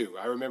 2002.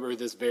 I remember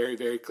this very,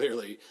 very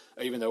clearly,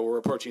 even though we're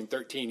approaching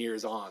 13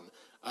 years on.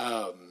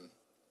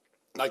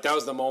 That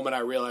was the moment I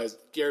realized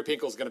Gary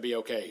Pinkel's going to be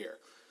okay here.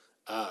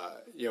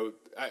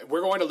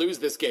 We're going to lose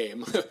this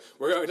game.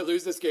 We're going to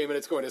lose this game, and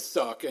it's going to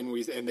suck, and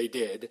they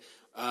did.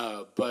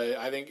 But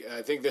I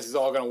think this is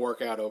all going to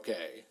work out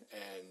okay.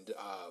 And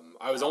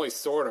I was only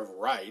sort of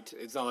right.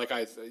 It's not like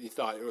I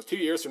thought it was 2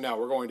 years from now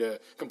we're going to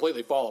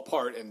completely fall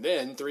apart, and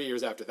then 3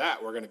 years after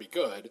that we're going to be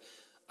good.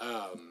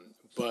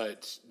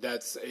 But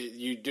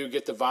you do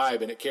get the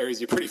vibe, and it carries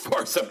you pretty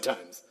far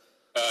sometimes.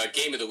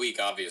 Game of the week,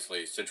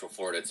 obviously, Central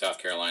Florida at South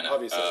Carolina.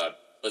 Obviously.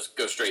 Let's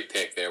go straight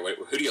pick there.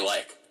 Who do you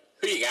like?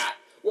 Who do you got?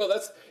 Well,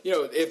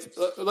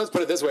 let's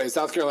put it this way: if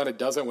South Carolina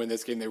doesn't win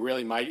this game, they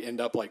really might end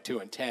up like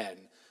 2-10.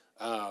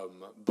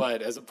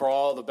 But for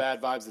all the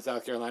bad vibes that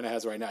South Carolina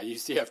has right now,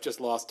 UCF just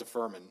lost to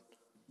Furman.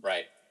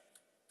 Right.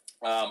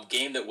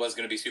 Game that was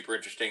going to be super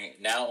interesting,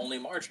 now only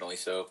marginally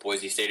so.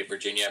 Boise State at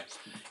Virginia.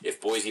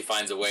 If Boise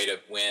finds a way to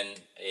win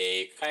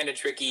a kind of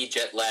tricky,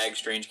 jet-lag,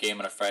 strange game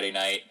on a Friday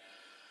night,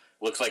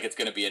 looks like it's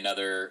going to be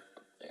another.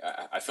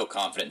 I feel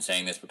confident in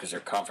saying this because their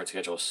conference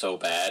schedule is so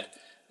bad.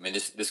 I mean,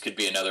 this could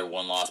be another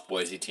one-loss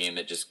Boise team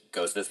that just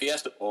goes to the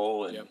Fiesta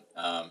Bowl and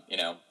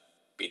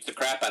beats the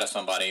crap out of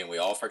somebody, and we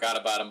all forgot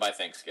about them by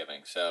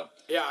Thanksgiving. So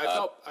yeah,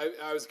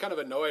 I was kind of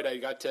annoyed. I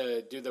got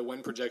to do the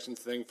win projections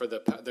thing for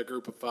the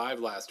group of 5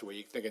 last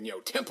week, thinking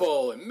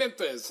Temple and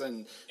Memphis,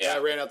 and I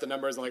ran out the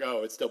numbers and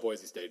it's still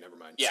Boise State. Never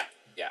mind. Yeah.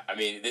 I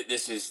mean,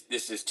 this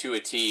is to a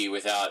T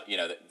without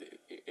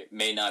it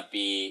may not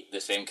be the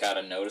same kind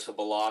of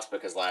noticeable loss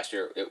because last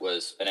year it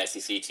was an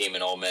SEC team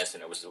in Ole Miss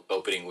and it was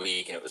opening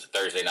week and it was a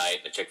Thursday night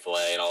and a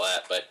Chick-fil-A and all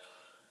that, but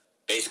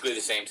basically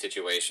the same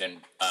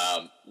situation.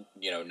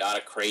 Not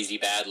a crazy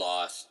bad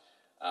loss.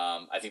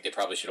 I think they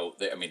probably should have.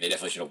 They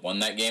definitely should have won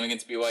that game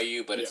against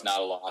BYU, but it's not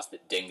a loss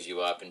that dings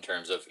you up in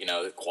terms of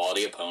the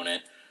quality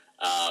opponent.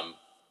 I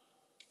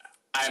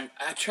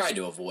tried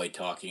to avoid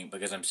talking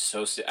because I'm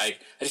so I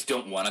just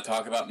don't want to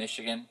talk about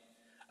Michigan.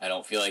 I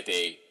don't feel like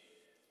they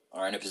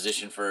are in a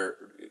position for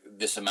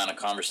this amount of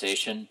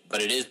conversation,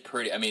 but it is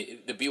pretty. I mean,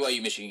 the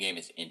BYU Michigan game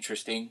is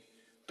interesting,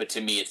 but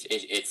to me,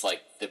 it's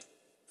like the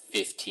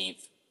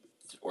 15th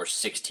or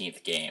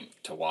 16th game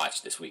to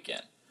watch this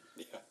weekend.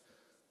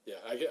 Yeah,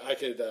 I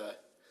could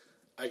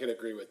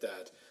agree with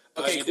that.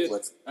 Okay,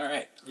 cool. All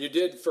right. You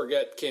did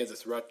forget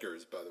Kansas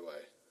Rutgers, by the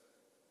way.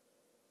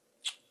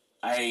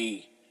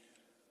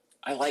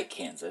 I like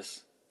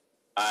Kansas.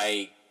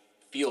 I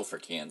feel for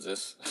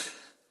Kansas.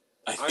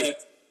 I think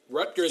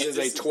Rutgers is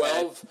a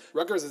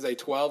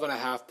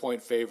 12.5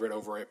 point favorite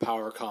over a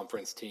power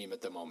conference team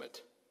at the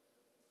moment.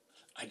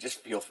 I just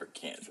feel for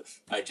Kansas.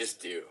 I just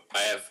do.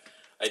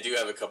 I do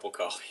have a couple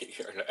colleagues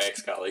or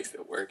ex-colleagues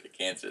that work at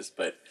Kansas,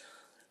 but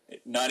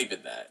not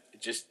even that.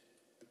 Just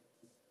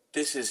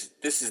this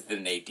is the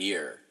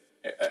nadir,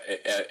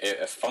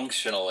 a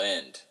functional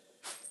end.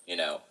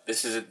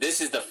 This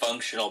is the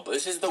functional.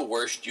 This is the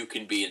worst you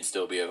can be and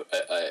still be a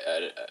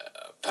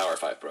Power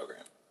 5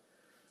 program.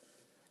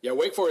 Yeah,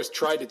 Wake Forest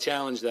tried to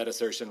challenge that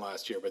assertion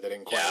last year, but they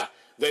didn't quite.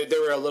 Yeah. They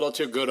were a little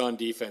too good on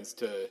defense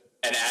to.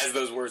 And as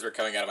those words were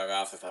coming out of my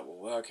mouth, I thought,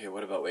 well, okay,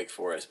 what about Wake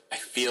Forest? I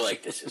feel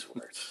like this is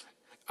worse.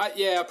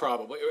 Yeah,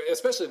 probably,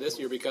 especially this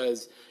year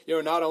because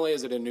not only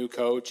is it a new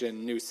coach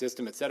and new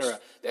system, etc.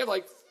 They have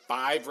like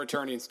 5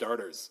 returning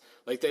starters.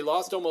 Like they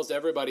lost almost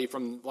everybody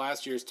from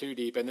last year's 2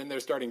 deep, and then their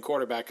starting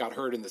quarterback got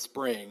hurt in the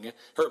spring,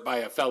 hurt by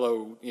a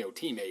fellow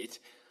teammate.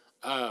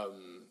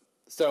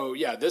 So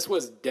yeah, this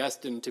was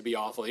destined to be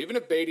awful. Even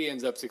if Beatty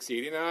ends up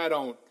succeeding, and I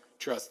don't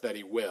trust that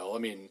he will. I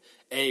mean,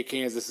 A,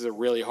 Kansas is a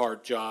really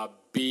hard job.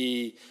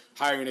 B,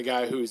 hiring a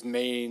guy whose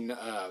main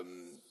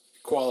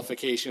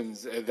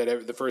qualifications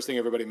that the first thing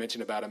everybody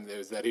mentioned about him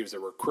is that he was a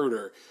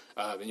recruiter.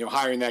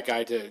 Hiring that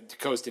guy to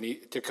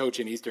coach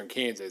in Eastern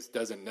Kansas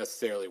doesn't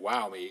necessarily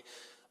wow me.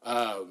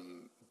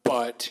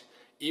 But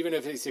even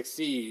if he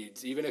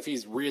succeeds, even if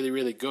he's really,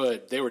 really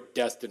good, they were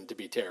destined to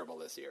be terrible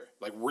this year.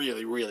 Like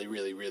really, really,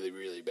 really, really,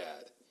 really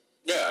bad.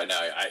 Yeah, no,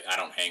 I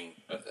don't hang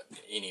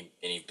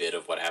any bit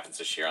of what happens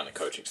this year on the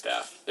coaching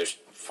staff. There's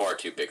far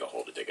too big a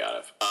hole to dig out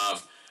of.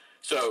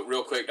 So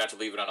real quick, not to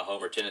leave it on a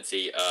homer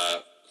tendency,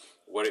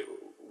 what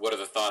are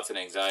the thoughts and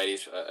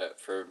anxieties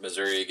for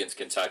Missouri against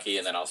Kentucky?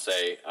 And then I'll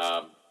say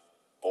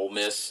Ole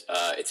Miss.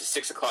 It's a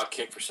 6 o'clock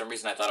kick. For some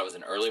reason, I thought it was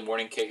an early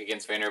morning kick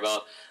against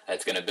Vanderbilt.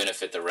 It's going to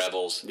benefit the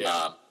Rebels.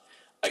 Yeah.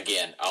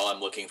 Again, all I'm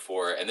looking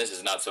for, and this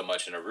is not so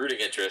much in a rooting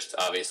interest,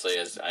 obviously,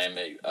 as I am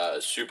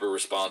a super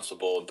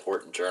responsible,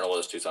 important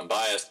journalist who's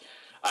unbiased.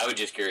 I was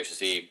just curious to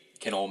see,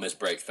 can Ole Miss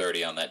break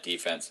 30 on that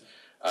defense?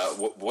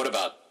 What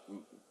about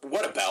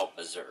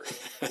Missouri?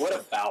 What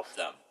about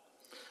them?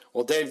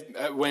 Well, Dave,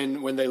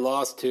 when they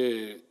lost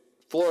to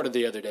Florida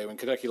the other day, when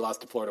Kentucky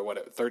lost to Florida,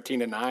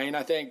 13-9,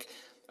 I think.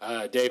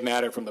 Dave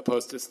Matter from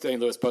the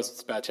St. Louis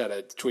Post-Dispatch had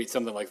a tweet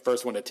something like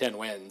first one to 10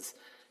 wins.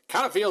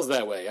 Kind of feels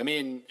that way. I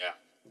mean,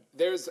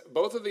 there's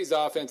both of these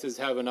offenses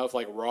have enough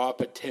like raw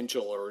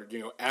potential or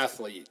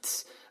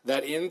athletes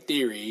that in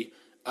theory,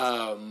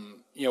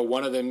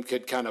 one of them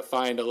could kind of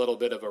find a little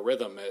bit of a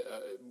rhythm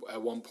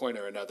at one point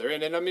or another.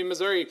 And I mean,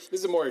 Missouri,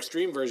 this is a more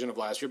extreme version of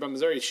last year, but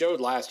Missouri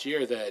showed last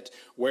year that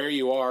where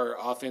you are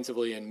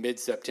offensively in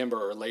mid-September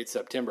or late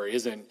September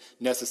isn't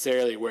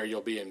necessarily where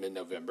you'll be in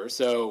mid-November.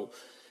 So,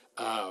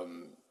 for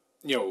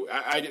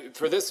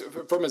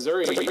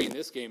Missouri in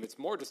this game, it's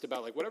more just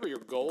about like whatever your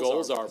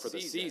goals are for the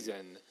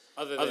season,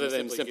 other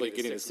than simply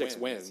getting the 6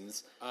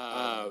 wins.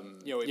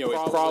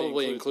 It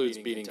probably includes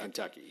beating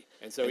Kentucky.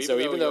 And so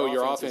even though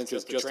your offense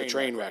is just a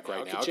train wreck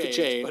right now, it could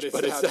change,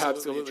 but it's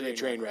absolutely a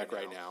train wreck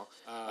right now.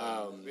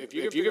 If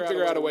you can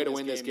figure out a way to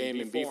win this game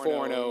and be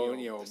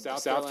 4-0,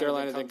 South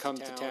Carolina then comes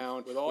to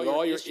town with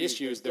all your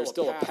issues, there's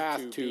still a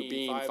path to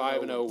being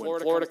 5-0 when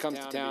Florida comes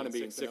to town and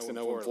being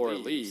 6-0 when Florida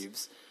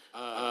leaves.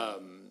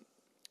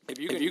 If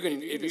you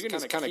can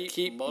just kind of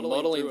keep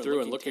muddling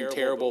through and looking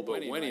terrible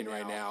but winning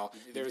right now,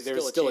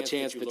 there's still a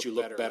chance that you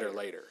look better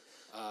later.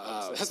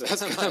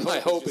 That's kind of my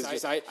hope. Is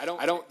just I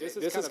don't. This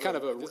is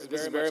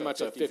very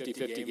much a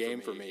 50-50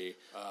 game for me.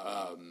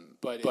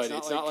 But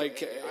it's not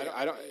like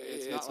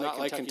It's not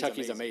like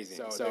Kentucky's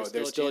amazing. So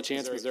there's still a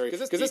chance Missouri,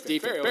 because this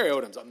defense, Barry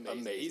Odom's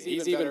amazing.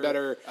 He's even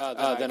better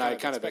than I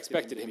kind of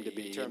expected him to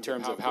be in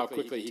terms of how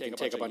quickly he can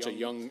take a bunch of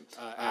young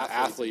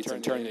athletes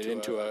and turn it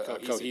into a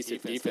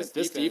cohesive defense.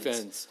 This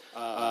defense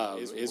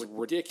is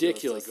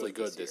ridiculously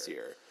good this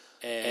year.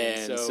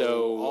 And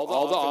so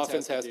all the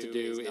offense has to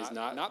do is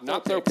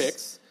not throw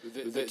picks.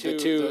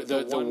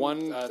 The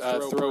one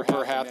throw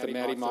per half that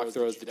Matty Mock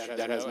throws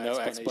that has no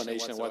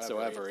explanation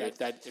whatsoever. If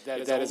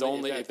that is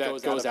only if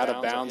that goes out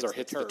of bounds or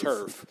hits the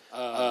turf,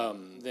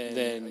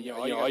 then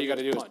all you got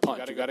to do is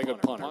punt. You got to go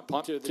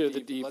punt to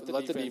the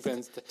let the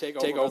defense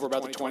take over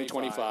about the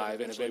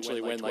 20-25 and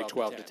eventually win like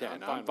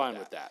 12-10. I'm fine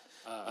with that.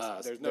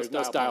 There's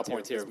no style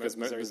points here because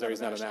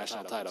Missouri's not a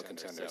national title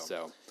contender.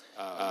 So.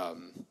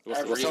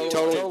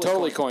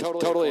 Totally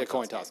a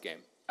coin toss game.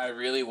 I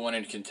really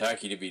wanted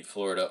Kentucky to beat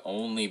Florida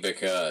only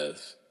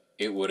because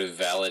it would have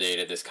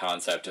validated this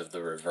concept of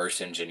the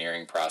reverse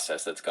engineering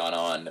process that's gone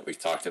on that we've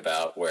talked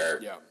about, where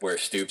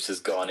Stoops has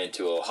gone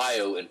into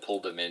Ohio and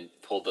pulled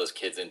those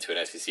kids into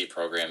an SEC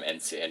program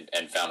and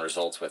found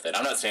results with it.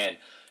 I'm not saying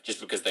just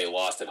because they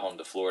lost at home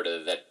to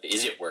Florida that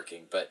isn't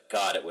working, but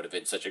God, it would have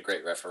been such a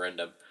great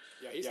referendum.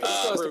 Yeah, he still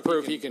has to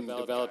prove he can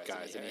develop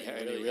guys, and he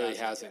really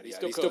hasn't. He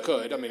still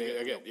could. I mean,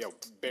 again,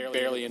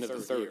 barely into the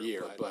third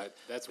year, but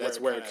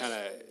that's where it kind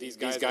of these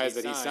guys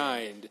that he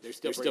signed, they're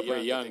still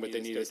pretty young, but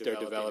they need to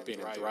start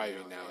developing and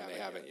thriving now, and they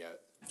haven't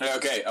yet.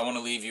 Okay, I want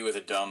to leave you with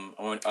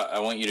I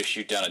want you to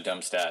shoot down a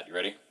dumb stat. You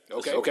ready?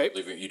 Okay.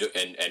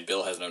 And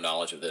Bill has no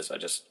knowledge of this. I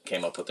just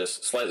came up with this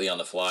slightly on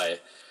the fly.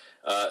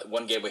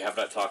 One game we have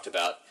not talked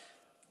about.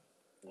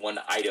 One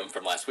item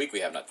from last week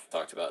we have not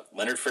talked about.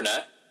 Leonard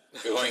Fournette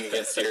going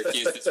against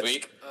Syracuse this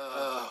week.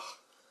 I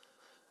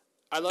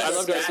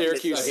love that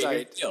Syracuse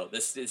site.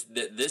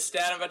 This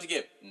stat I'm about to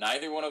give.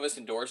 Neither one of us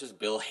endorses.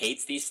 Bill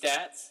hates these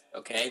stats.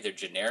 Okay, they're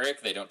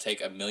generic. They don't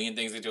take a million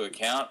things into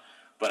account.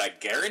 But I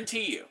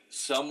guarantee you,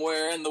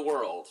 somewhere in the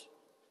world,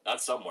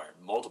 not somewhere,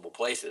 multiple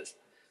places,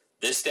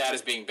 this stat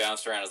is being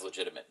bounced around as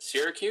legitimate.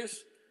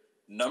 Syracuse,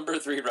 number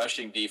 3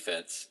 rushing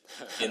defense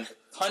in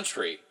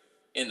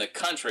the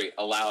country,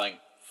 allowing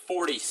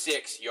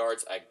 46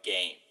 yards a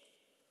game.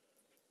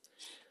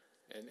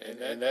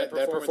 And that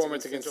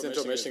performance against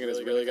Central Michigan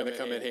is really going to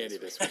come in handy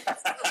this week.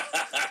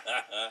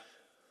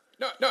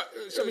 No.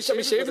 I mean,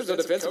 Schaefer's a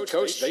defensive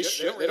coach. They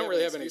don't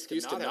really have an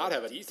excuse to not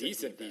have a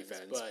decent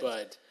defense.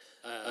 But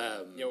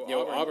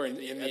Auburn,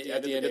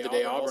 at the end of the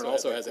day, Auburn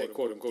also has a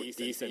quote unquote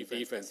decent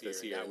defense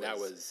this year, and that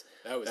was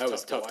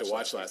tough to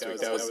watch last week.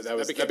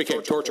 That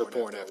became torture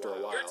porn after a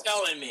while.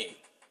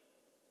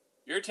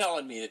 You're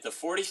telling me that the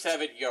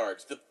 47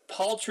 yards, the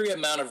paltry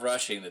amount of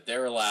rushing that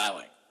they're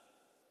allowing,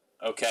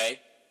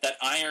 okay, that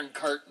Iron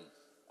Curtain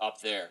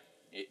up there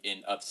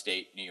in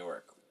upstate New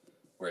York,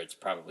 where it's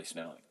probably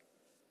snowing,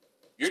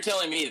 you're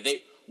telling me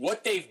that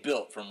what they've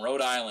built from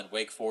Rhode Island,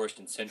 Wake Forest,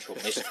 and Central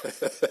Michigan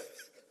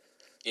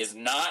is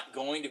not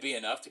going to be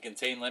enough to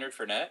contain Leonard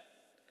Fournette?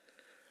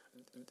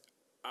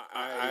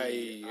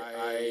 I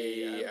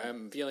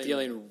am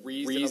feeling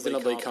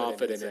reasonably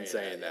confident in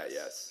saying that.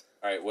 Yes.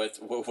 All right.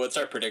 What's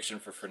our prediction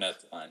for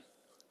Fournette's line?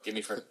 Give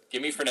me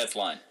Fournette's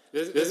line.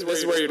 This is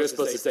where you're just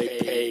supposed to say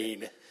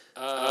pain.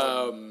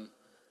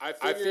 I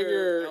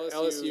figure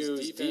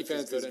LSU's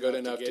defense is good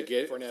enough to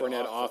get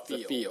Fournette off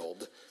the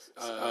field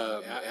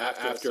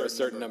after a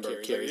certain number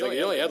of carries.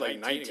 He only had like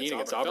 19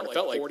 against Auburn. It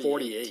felt like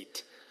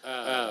 48.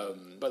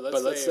 But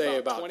let's say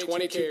about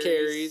 22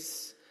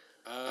 carries.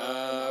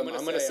 I'm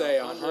going to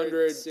say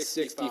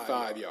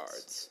 165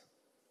 yards.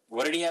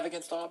 What did he have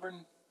against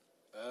Auburn?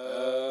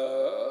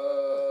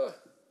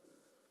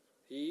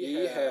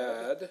 He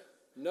had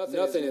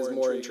nothing is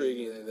more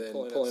intriguing than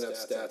pulling up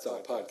stats on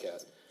a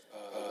podcast.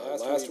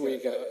 Last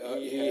week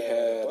he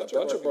had a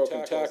bunch of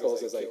broken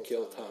tackles as I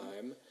killed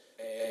time.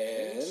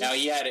 And now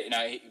he had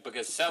it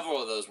because several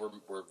of those were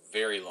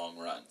very long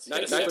runs.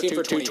 19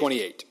 for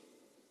 228.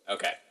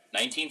 Okay,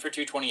 19 for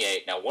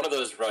 228. Now one of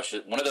those,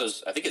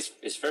 I think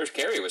his first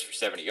carry was for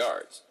 70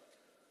 yards.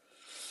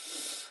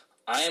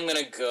 I am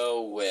going to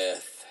go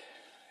with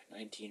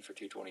 19 for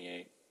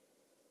 228.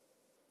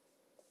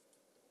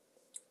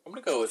 I'm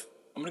gonna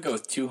go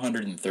with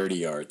 230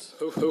 yards.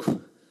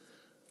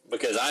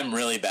 Because I'm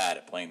really bad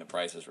at playing the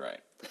prices right.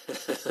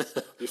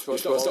 You're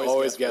supposed to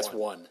always guess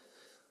one.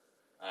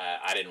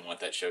 I didn't want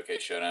that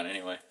Showcase Showdown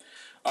anyway.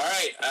 All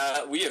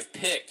right, we have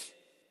picked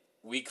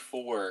Week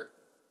 4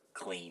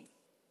 clean.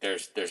 There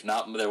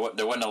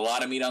wasn't a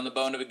lot of meat on the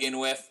bone to begin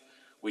with.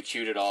 We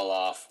chewed it all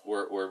off.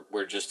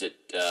 We're just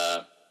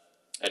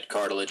at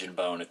cartilage and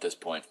bone at this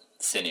point,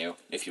 sinew,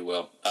 if you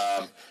will.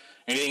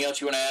 Anything else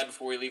you want to add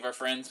before we leave our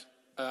friends?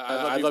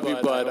 I love you,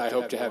 Bud. I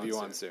hope to have you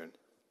on soon.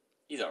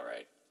 He's all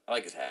right. I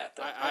like his hat,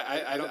 though.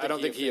 I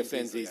don't think he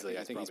offends easily.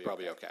 I think he's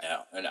probably okay.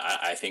 No, and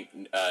I think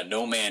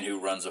no man who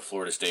runs a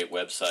Florida State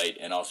website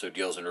and also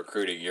deals in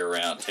recruiting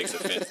year-round takes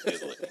offense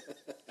easily.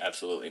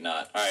 Absolutely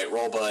not. All right,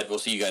 roll, Bud. We'll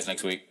see you guys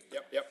next week.